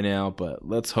high up right now, but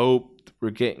let's hope we're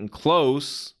getting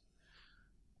close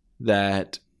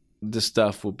that this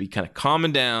stuff will be kind of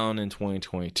calming down in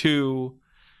 2022.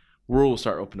 World will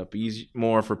start opening up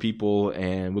more for people,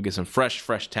 and we'll get some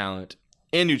fresh talent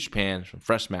in New Japan from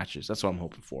fresh matches. That's what I'm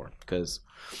hoping for, because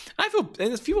I feel,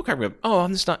 and people kind of go, oh,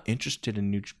 I'm just not interested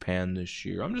in New Japan this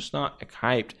year. I'm just not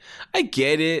hyped. I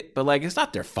get it, but like, it's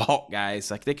not their fault, guys.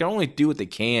 Like, they can only do what they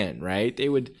can, right? They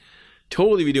would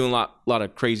totally be doing a lot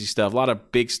of crazy stuff, a lot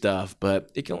of big stuff,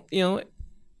 but it can,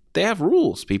 they have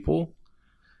rules, people.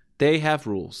 They have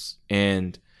rules,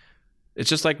 and it's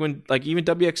just like when, like, even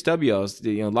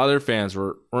WXW, a lot of their fans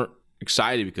weren't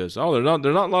excited because there's not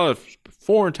a lot of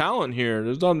foreign talent here.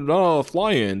 There's not a lot of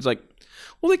fly-ins. Like,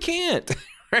 well, they can't,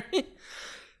 right?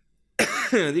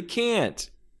 They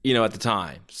can't, at the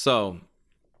time. So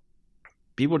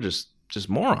people just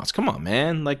morons. Come on,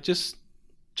 man. Like, just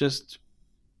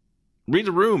read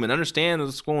the room and understand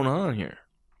what's going on here.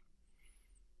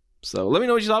 So let me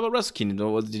know what you thought about Wrestle Kingdom.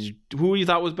 Who you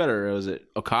thought was better? Was it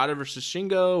Okada versus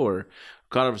Shingo or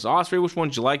Okada versus Ospreay? Which one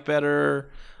did you like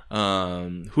better?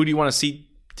 Who do you want to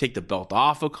see take the belt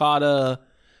off Okada?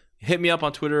 Hit me up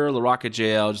on Twitter,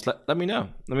 LaRoccaJL. Just let me know.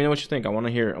 Let me know what you think. I want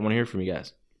to hear from you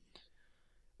guys.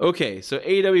 Okay, so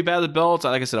AEW Battle of the Belts.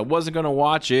 Like I said, I wasn't going to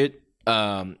watch it.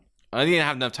 I didn't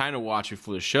have enough time to watch it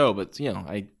before the show, but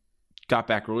I got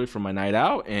back early from my night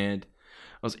out and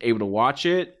I was able to watch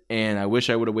it, and I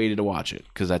wish I would have waited to watch it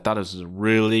because I thought it was a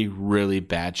really, really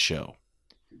bad show.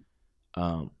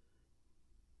 AEW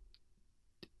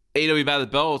Battle of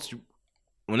the Belts,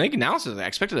 when they announced it, I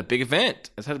expected a big event.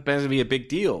 I thought it was going to be a big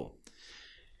deal.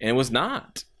 And it was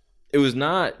not. It was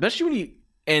not. Especially when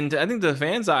and I think the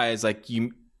fans' eyes, like,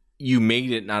 you made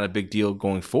it not a big deal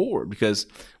going forward, because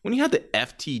when you had the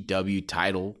FTW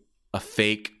title, a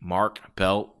fake mark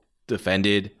belt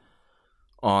defended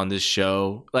on this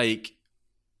show, like,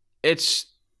 it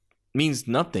means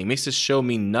nothing. It makes this show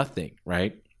mean nothing,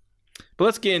 right? But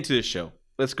let's get into this show.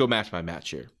 Let's go match by match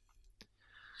here.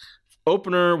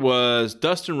 Opener was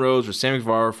Dustin Rhodes or Sammy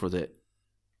Guevara for the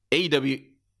AEW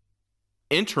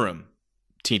interim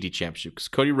TNT Championship, because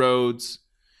Cody Rhodes,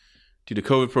 due to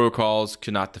COVID protocols,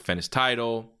 could not defend his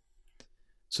title.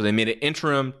 So they made an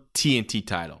interim TNT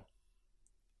title.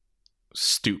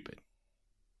 Stupid.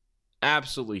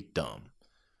 Absolutely dumb.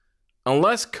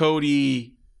 Unless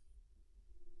Cody,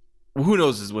 who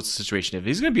knows what's the situation. If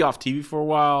he's going to be off TV for a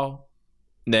while,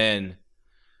 then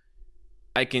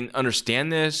I can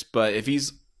understand this. But if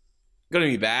he's going to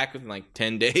be back within like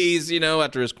 10 days,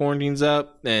 after his quarantine's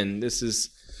up, then this is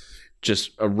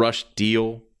just a rushed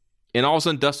deal. And all of a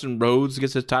sudden, Dustin Rhodes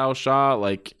gets a title shot.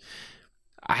 Like,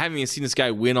 I haven't even seen this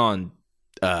guy win on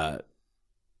Dynamite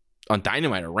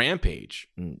or Rampage.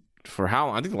 For how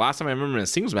long? I think the last time I remember in a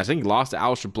singles match, I think he lost to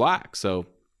Aleister Black. So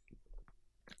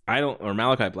or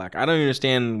Malachi Black. I don't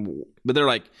understand. But they're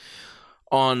like,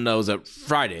 was it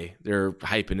Friday? They're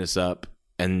hyping this up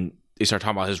and they start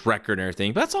talking about his record and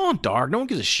everything. But that's all on Dark. No one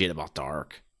gives a shit about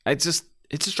Dark. It just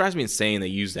drives me insane they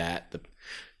use that.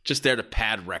 Just there to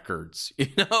pad records,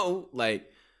 like,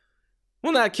 well,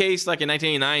 in that case, like in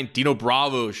 1989, Dino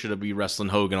Bravo should have been wrestling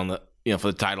Hogan on the,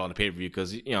 for the title on the pay-per-view,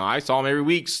 because, I saw him every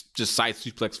week just side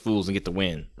suplex fools and get the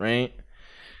win, right?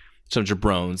 Some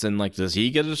jabrones. And like, does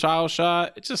he get a title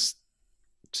shot? It's just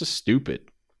stupid.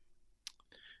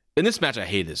 In this match, I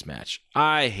hate this match.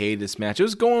 It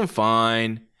was going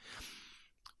fine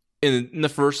in the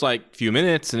first like few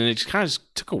minutes, and then it just kind of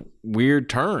took a weird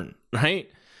turn, right?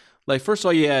 Like, first of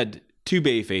all, you had two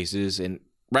baby faces, and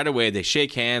right away they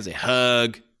shake hands, they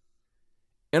hug,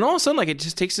 and all of a sudden, like, it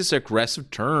just takes this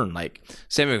aggressive turn. Like,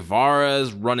 Sammy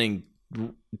Guevara's running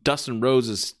Dustin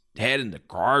Rhodes' head in the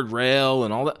guardrail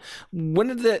and all that.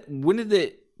 When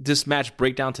did this match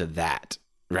break down to that?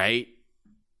 Right?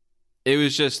 It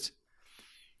was just,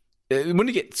 when did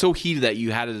it get so heated that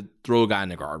you had to throw a guy in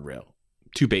the guardrail?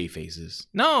 Two baby faces.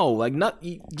 No, like,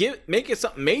 make it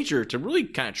something major to really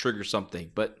kind of trigger something,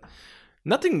 but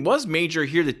nothing was major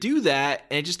here to do that,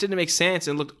 and it just didn't make sense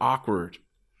and looked awkward.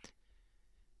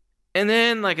 And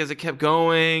then, like, as it kept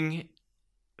going,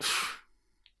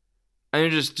 and you're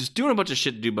just doing a bunch of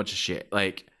shit to do a bunch of shit.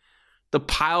 Like, the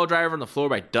pile driver on the floor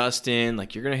by Dustin,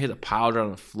 like, you're gonna hit a pile driver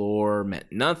on the floor, meant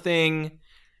nothing.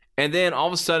 And then all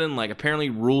of a sudden, like, apparently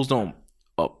rules don't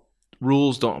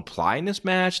apply in this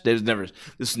match. This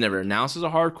was never announced as a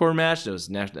hardcore match. There was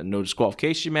no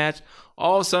disqualification match.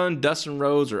 All of a sudden, Dustin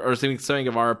Rhodes or Sammy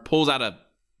Guevara pulls out a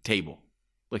table.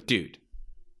 Like, dude,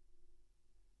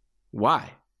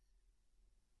 why?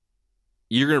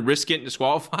 You're going to risk getting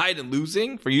disqualified and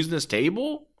losing for using this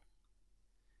table?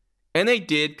 And they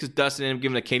did, because Dustin ended up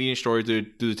giving a Canadian story through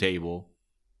the table.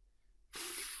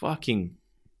 Fucking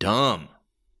dumb.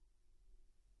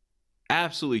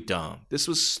 Absolutely dumb. This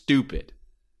was stupid.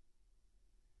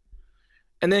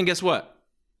 And then guess what?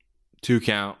 2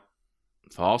 count.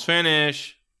 False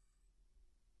finish.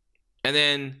 And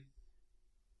then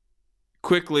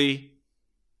quickly,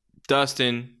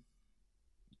 Dustin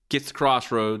gets the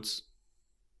crossroads.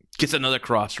 Gets another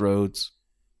crossroads.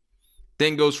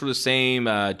 Then goes for the same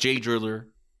Jay Driller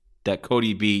that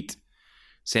Cody beat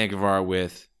Sammy Guevara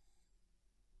with.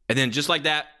 And then just like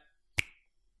that,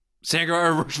 Sammy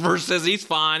Guevara versus, he's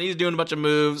fine. He's doing a bunch of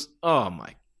moves. Oh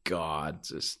my God.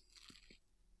 Just.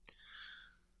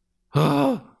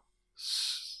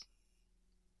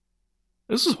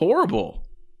 This is horrible.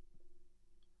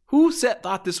 Who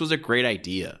thought this was a great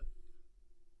idea?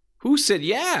 Who said,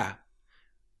 yeah,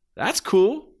 that's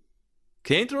cool.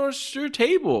 Kane throws your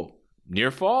table.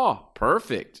 Near fall.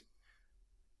 Perfect.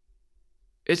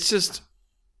 It's just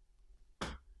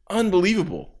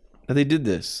unbelievable that they did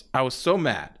this. I was so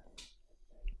mad.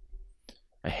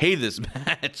 I hate this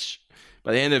match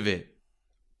by the end of it.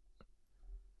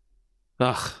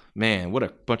 Ugh, man, what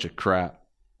a bunch of crap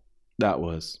that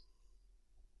was.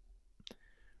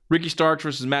 Ricky Starks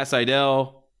versus Matt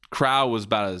Sydal. Crowd was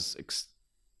about as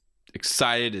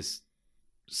excited as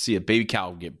see a baby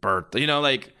cow get birthed. You know,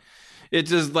 like, it's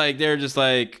just like, they're just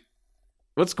like,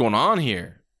 what's going on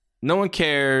here? No one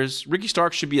cares. Ricky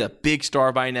Starks should be a big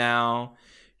star by now.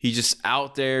 He's just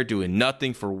out there doing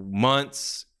nothing for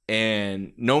months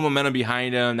and no momentum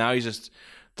behind him. Now he's just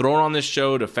thrown on this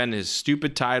show to defend his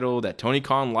stupid title that Tony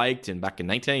Khan liked back in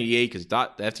 1998 because he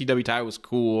thought the FTW title was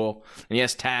cool. And he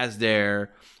has Taz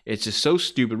there. It's just so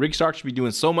stupid. Ricky Starks should be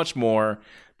doing so much more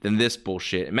than this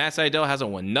bullshit. And Matt Sydal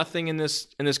hasn't won nothing in this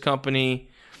company.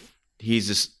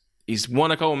 He's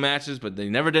won a couple matches, but they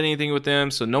never did anything with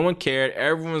him, so no one cared.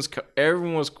 Everyone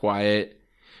was quiet.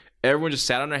 Everyone just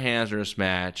sat on their hands during this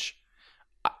match.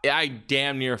 I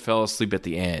damn near fell asleep at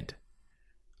the end.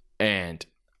 And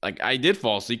like, I did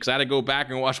fall asleep because I had to go back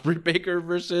and watch Britt Baker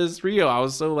versus Rio. I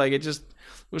was so like, it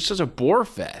was such a bore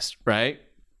fest, right?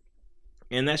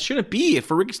 And that shouldn't be it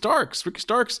for Ricky Starks. Ricky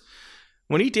Starks,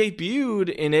 when he debuted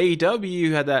in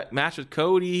AEW, had that match with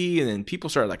Cody, and then people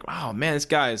started like, "Wow, man, this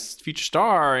guy's future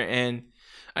star." And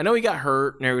I know he got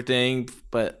hurt and everything,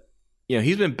 but you know,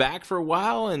 he's been back for a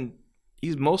while, and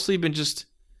he's mostly been just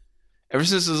ever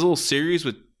since his little series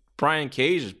with Brian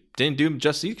Cage didn't do him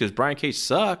justice because Brian Cage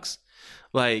sucks.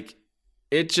 Like,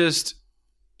 he just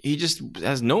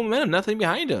has no momentum, nothing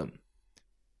behind him.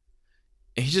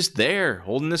 And he's just there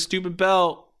holding this stupid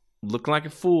belt, looking like a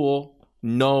fool.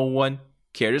 No one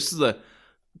cared. This is the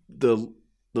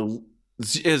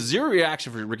zero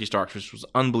reaction for Ricky Starks, which was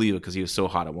unbelievable because he was so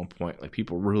hot at one point. Like,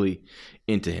 people were really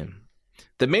into him.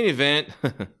 The main event,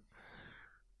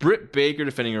 Britt Baker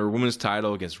defending her women's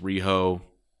title against Riho.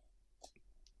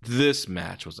 This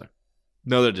match was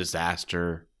another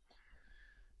disaster.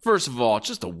 First of all,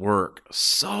 just the work,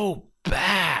 so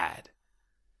bad.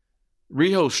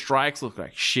 Riho strikes look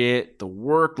like shit. The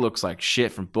work looks like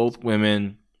shit from both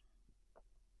women.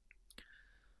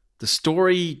 The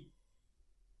story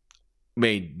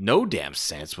made no damn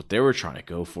sense what they were trying to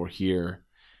go for here.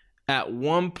 At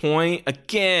one point,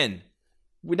 again,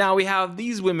 now we have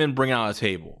these women bring out a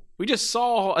table. We just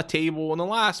saw a table in the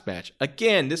last match.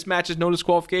 Again, this match is no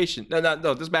disqualification. No.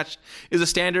 This match is a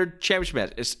standard championship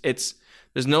match.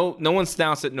 There's no one's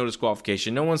announced it no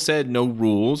disqualification. No one said no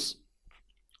rules.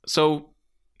 So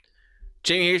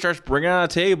Jamie Hayter starts bringing out a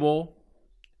table,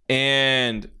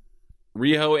 and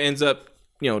Riho ends up,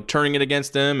 turning it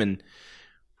against them and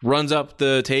runs up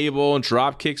the table and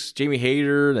drop kicks Jamie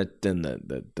Hayter. Then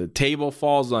the table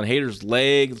falls on Hayter's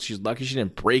leg. She's lucky she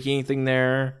didn't break anything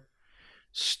there.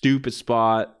 Stupid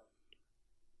spot.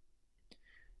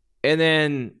 And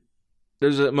then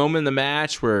there's a moment in the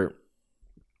match where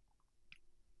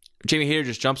Jamie Hayter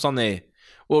just jumps on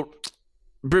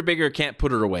Britt Baker can't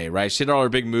put her away, right? She did all her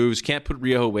big moves, can't put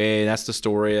Riho away. That's the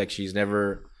story. Like, she's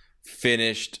never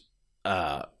finished.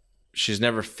 Riho,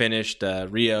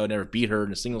 never beat her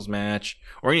in a singles match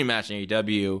or any match in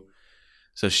AEW.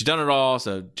 So she's done it all.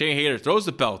 So Jamie Hayter throws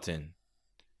the belt in.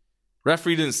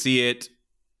 Referee didn't see it.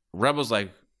 Rebel's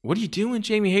like, "What are you doing,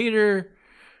 Jamie Hayter?"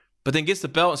 But then gets the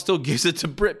belt and still gives it to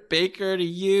Britt Baker to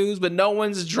use, but no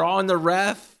one's drawing the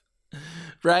ref.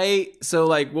 Right? So,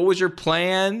 like, what was your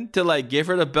plan to, like, give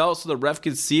her the belt so the ref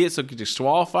could see it so it could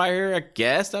disqualify her? I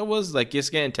guess that was, like,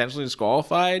 just getting intentionally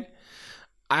disqualified.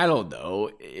 I don't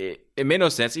know. It made no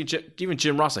sense. Even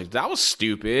Jim Ross, like, that was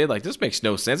stupid. Like, this makes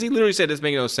no sense. He literally said this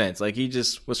makes no sense. Like, he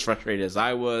just was frustrated as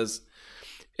I was.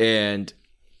 And,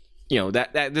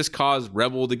 that this caused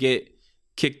Rebel to get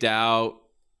kicked out.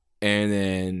 And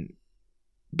then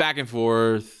back and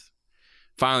forth.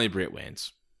 Finally, Britt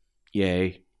wins.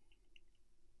 Yay.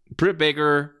 Britt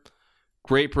Baker,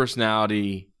 great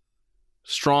personality,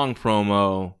 strong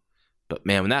promo, but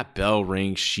man, when that bell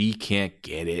rings, she can't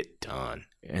get it done.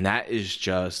 And that is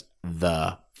just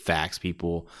the facts,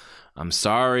 people. I'm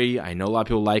sorry. I know a lot of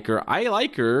people like her. I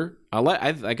like her.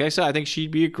 Like I said, I think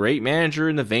she'd be a great manager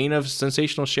in the vein of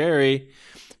Sensational Sherri,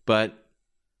 but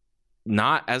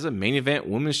not as a main event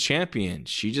women's champion.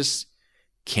 She just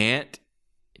can't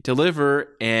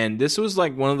deliver. And this was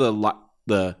like one of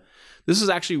this is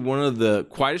actually one of the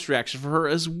quietest reactions for her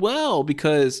as well,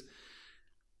 because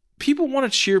people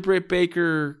want to cheer Britt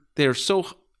Baker. They're so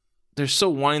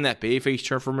wanting that babyface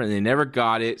turn from her, and they never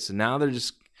got it. So now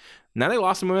they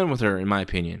lost some momentum with her, in my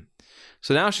opinion.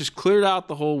 So now she's cleared out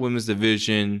the whole women's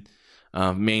division.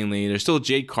 Mainly, there's still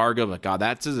Jade Cargill, but God,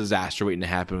 that's a disaster waiting to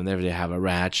happen whenever they have a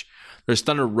match. There's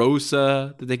Thunder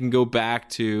Rosa that they can go back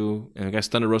to, and I guess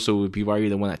Thunder Rosa would be probably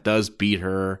the one that does beat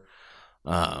her.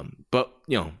 But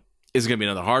is it going to be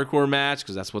another hardcore match?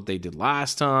 Because that's what they did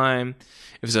last time.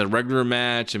 If it's a regular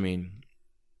match, I mean,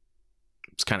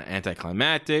 it's kind of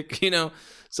anticlimactic,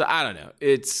 So I don't know.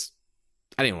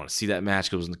 I didn't want to see that match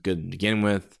because it wasn't good to begin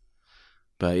with.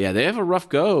 But yeah, they have a rough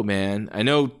go, man. I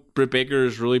know Britt Baker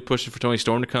is really pushing for Toni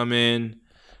Storm to come in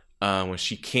when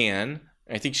she can.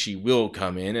 I think she will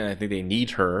come in, and I think they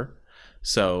need her.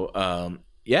 So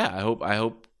yeah, I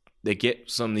hope they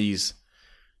get some of these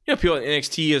people in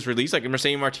NXT has released, like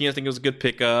Mercedes Martinez. I think it was a good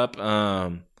pickup.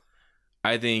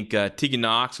 I think Tegan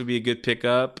Knox would be a good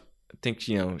pickup. I think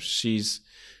she's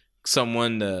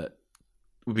someone that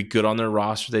would be good on their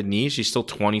roster they need. She's still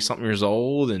 20-something years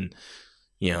old, and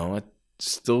it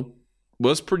still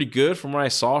was pretty good from when I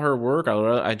saw her work.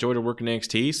 I enjoyed her work in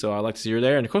NXT, so I like to see her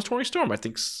there. And of course, Toni Storm, I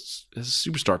think, has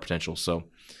superstar potential. So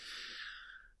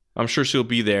I'm sure she'll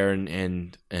be there,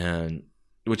 and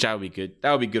which that would be good.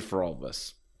 That would be good for all of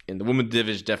us. And the women's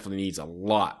division definitely needs a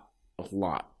lot of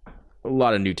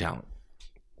new talent.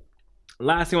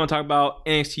 Last thing I want to talk about,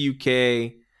 NXT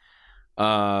UK.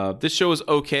 This show was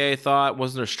okay, I thought. It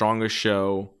wasn't their strongest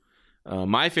show.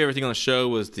 My favorite thing on the show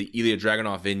was the Ilya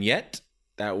Dragunov vignette.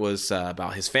 That was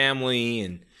about his family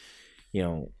and,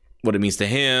 what it means to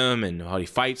him and how he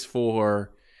fights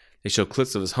for. They showed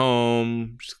clips of his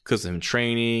home, clips of him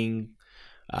training.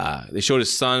 They showed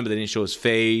his son, but they didn't show his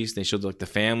face. They showed the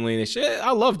family.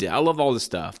 I loved it. I loved all this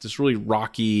stuff. This really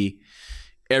rocky,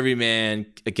 every man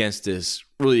against this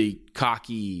really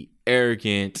cocky,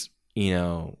 arrogant,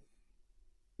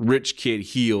 rich kid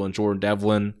heel and Jordan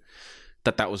Devlin.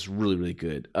 That was really, really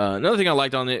good. Another thing I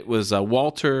liked on it was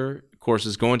Walter, of course,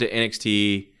 is going to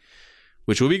NXT,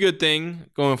 which will be a good thing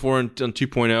going forward on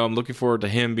 2.0. I'm looking forward to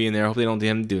him being there. I hope they don't do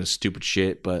him doing stupid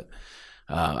shit, but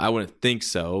I wouldn't think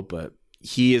so. But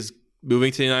he is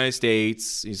moving to the United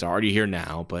States. He's already here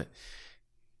now, but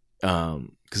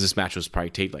because this match was probably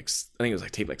taped I think it was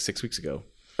taped 6 weeks ago.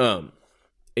 And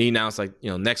he announced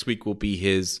next week will be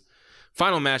his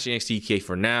final match in NXT UK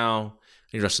for now.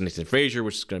 He wrestled Nathan Frazier,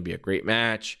 which is going to be a great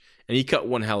match. And he cut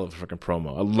one hell of a freaking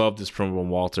promo. I love this promo from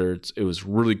Walter. It was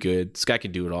really good. This guy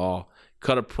can do it all.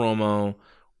 Cut a promo,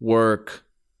 work,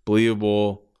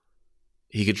 believable.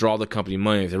 He could draw the company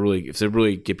money if they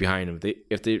really get behind him.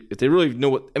 If they really know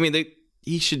what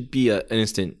he should be an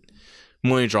instant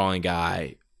money drawing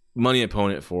guy, money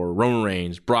opponent for Roman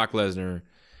Reigns, Brock Lesnar.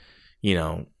 He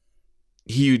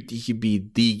could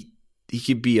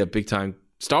be a big time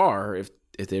star if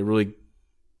they really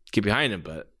get behind him.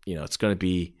 But it's gonna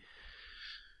be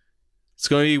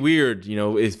weird.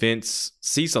 If Vince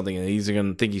sees something and he's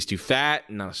gonna think he's too fat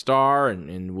and not a star,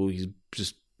 and he's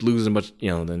just losing much,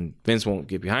 then Vince won't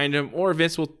get behind him, or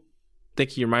Vince will think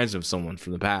he reminds him of someone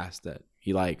from the past that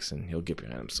he likes and he'll get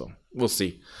behind him. So we'll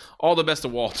see. All the best to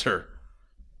Walter,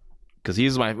 because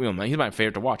he's my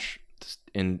favorite to watch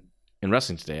in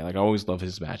wrestling today. I always love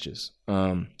his matches.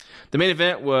 The main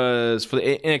event was for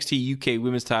the NXT UK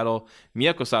Women's Title,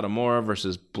 Miyako Satomura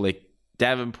versus Blake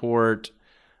Davenport.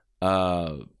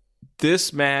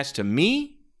 This match to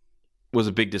me was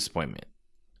a big disappointment.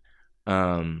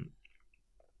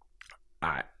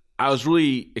 I was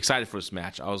really excited for this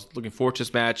match. I was looking forward to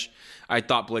this match. I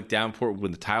thought Blake Davenport would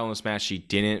win the title in this match. She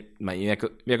didn't. Miyako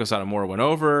Satomura went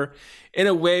over in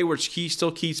a way where he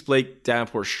still keeps Blake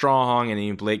Davenport strong, and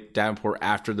even Blake Davenport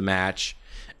after the match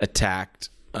attacked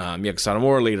Miyako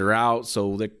Satomura, laid her out.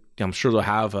 So I'm sure they'll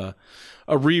have a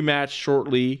rematch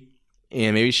shortly,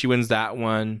 and maybe she wins that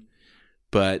one.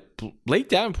 But Blake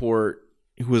Davenport,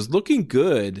 who was looking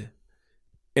good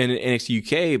in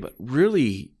NXT UK, but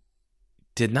really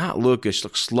did not look good. She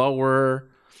looked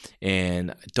slower,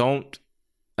 and I know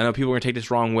people are going to take this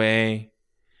wrong way,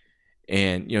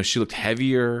 and she looked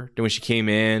heavier than when she came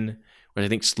in, which I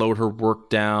think slowed her work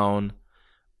down.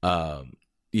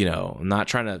 You know, I'm not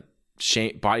trying to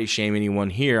body shame anyone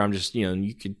here. I'm just, you know,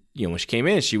 you could, you know, when she came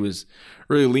in, she was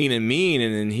really lean and mean,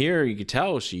 and in here you could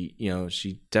tell she, you know,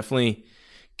 she definitely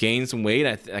gained some weight.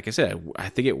 Like I said, I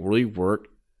think it really worked.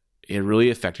 It really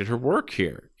affected her work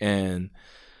here, and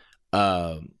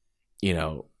you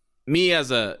know, me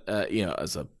as a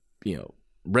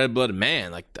red-blooded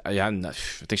man, like I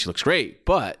think she looks great,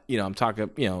 but you know, I'm talking,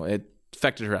 you know, it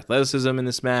affected her athleticism in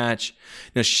this match.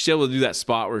 You know, she's able to do that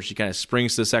spot where she kind of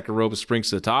springs to the second rope and springs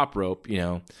to the top rope, you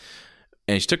know,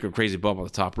 and she took a crazy bump on the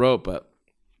top rope, but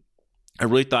I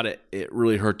really thought it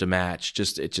really hurt the match.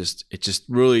 It just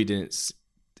really didn't.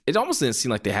 It almost didn't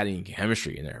seem like they had any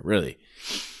chemistry in there, really,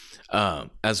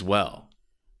 as well.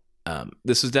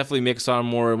 This was definitely mixed on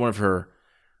more one of her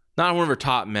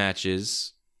top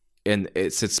matches, and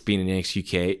it's being in NXT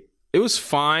UK. It was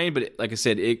fine, but like I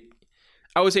said,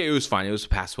 I would say it was fine. It was a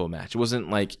passable match. It wasn't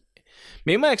like,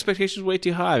 maybe my expectations were way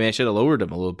too high. I mean, I should have lowered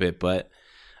them a little bit, but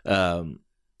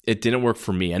it didn't work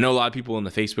for me. I know a lot of people in the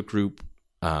Facebook group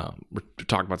were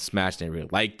talking about this match and they really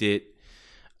liked it.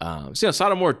 So, you know,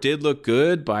 Sotomore did look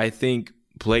good, but I think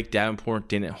Blake Davenport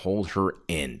didn't hold her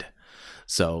end.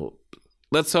 So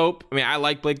let's hope. I mean, I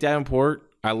like Blake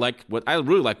Davenport. I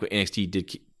really like what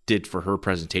NXT did for her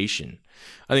presentation.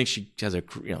 I think she has a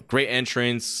great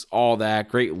entrance, all that,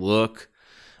 great look.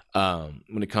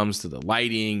 When it comes to the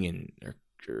lighting and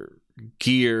her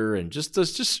gear and just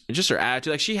her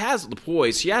attitude, like she has the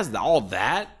poise, she has all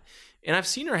that. And I've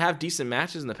seen her have decent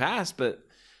matches in the past, but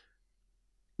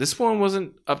this one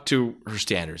wasn't up to her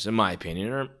standards, in my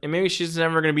opinion. And maybe she's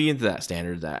never going to be into that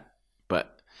standard.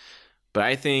 But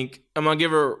I think I'm going to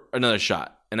give her another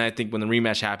shot. And I think when the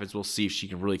rematch happens, we'll see if she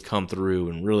can really come through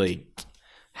and really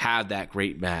have that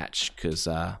great match. Because,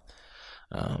 like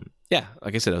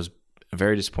I said, I was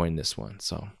very disappointed in this one.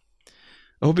 So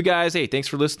I hope you guys, hey, thanks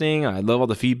for listening. I love all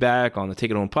the feedback on the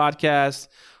Take It Home podcast.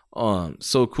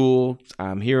 So cool.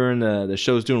 I'm hearing the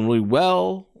show's doing really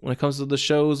well when it comes to the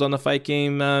shows on the Fight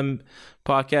Game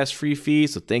podcast free feed.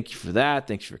 So thank you for that.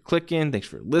 Thanks for clicking. Thanks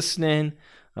for listening.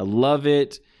 I love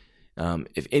it.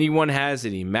 If anyone has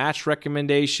any match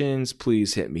recommendations,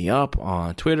 please hit me up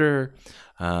on Twitter.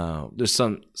 There's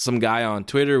some guy on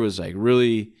Twitter was like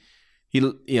really,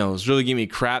 was really giving me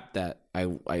crap that I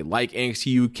like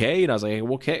NXT UK, and I was like,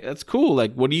 well, okay, that's cool.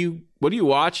 Like, what do you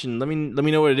watch? And let me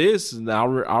know what it is, and I'll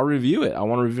review it. I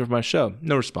want to review it for my show.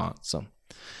 No response. So,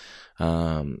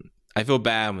 I feel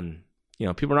bad when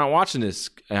people are not watching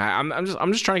this. I'm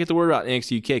just trying to get the word out in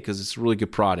NXT UK because it's a really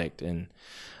good product, and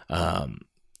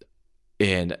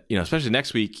especially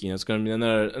next week, it's going to be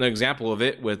another example of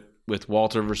it with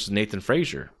Walter versus Nathan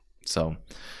Frazier. So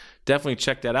definitely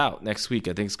check that out next week.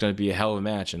 I think it's going to be a hell of a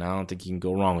match, and I don't think you can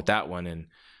go wrong with that one. And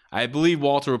I believe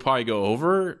Walter will probably go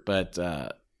over, but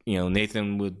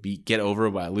Nathan would get over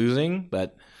by losing.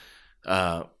 But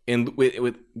in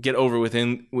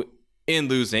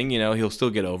losing, he'll still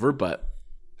get over. But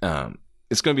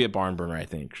it's going to be a barn burner. I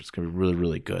think it's going to be really,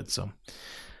 really good. So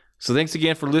thanks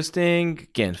again for listening.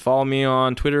 Again, follow me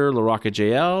on Twitter,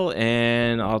 LaRoccaJL,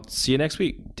 and I'll see you next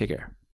week. Take care.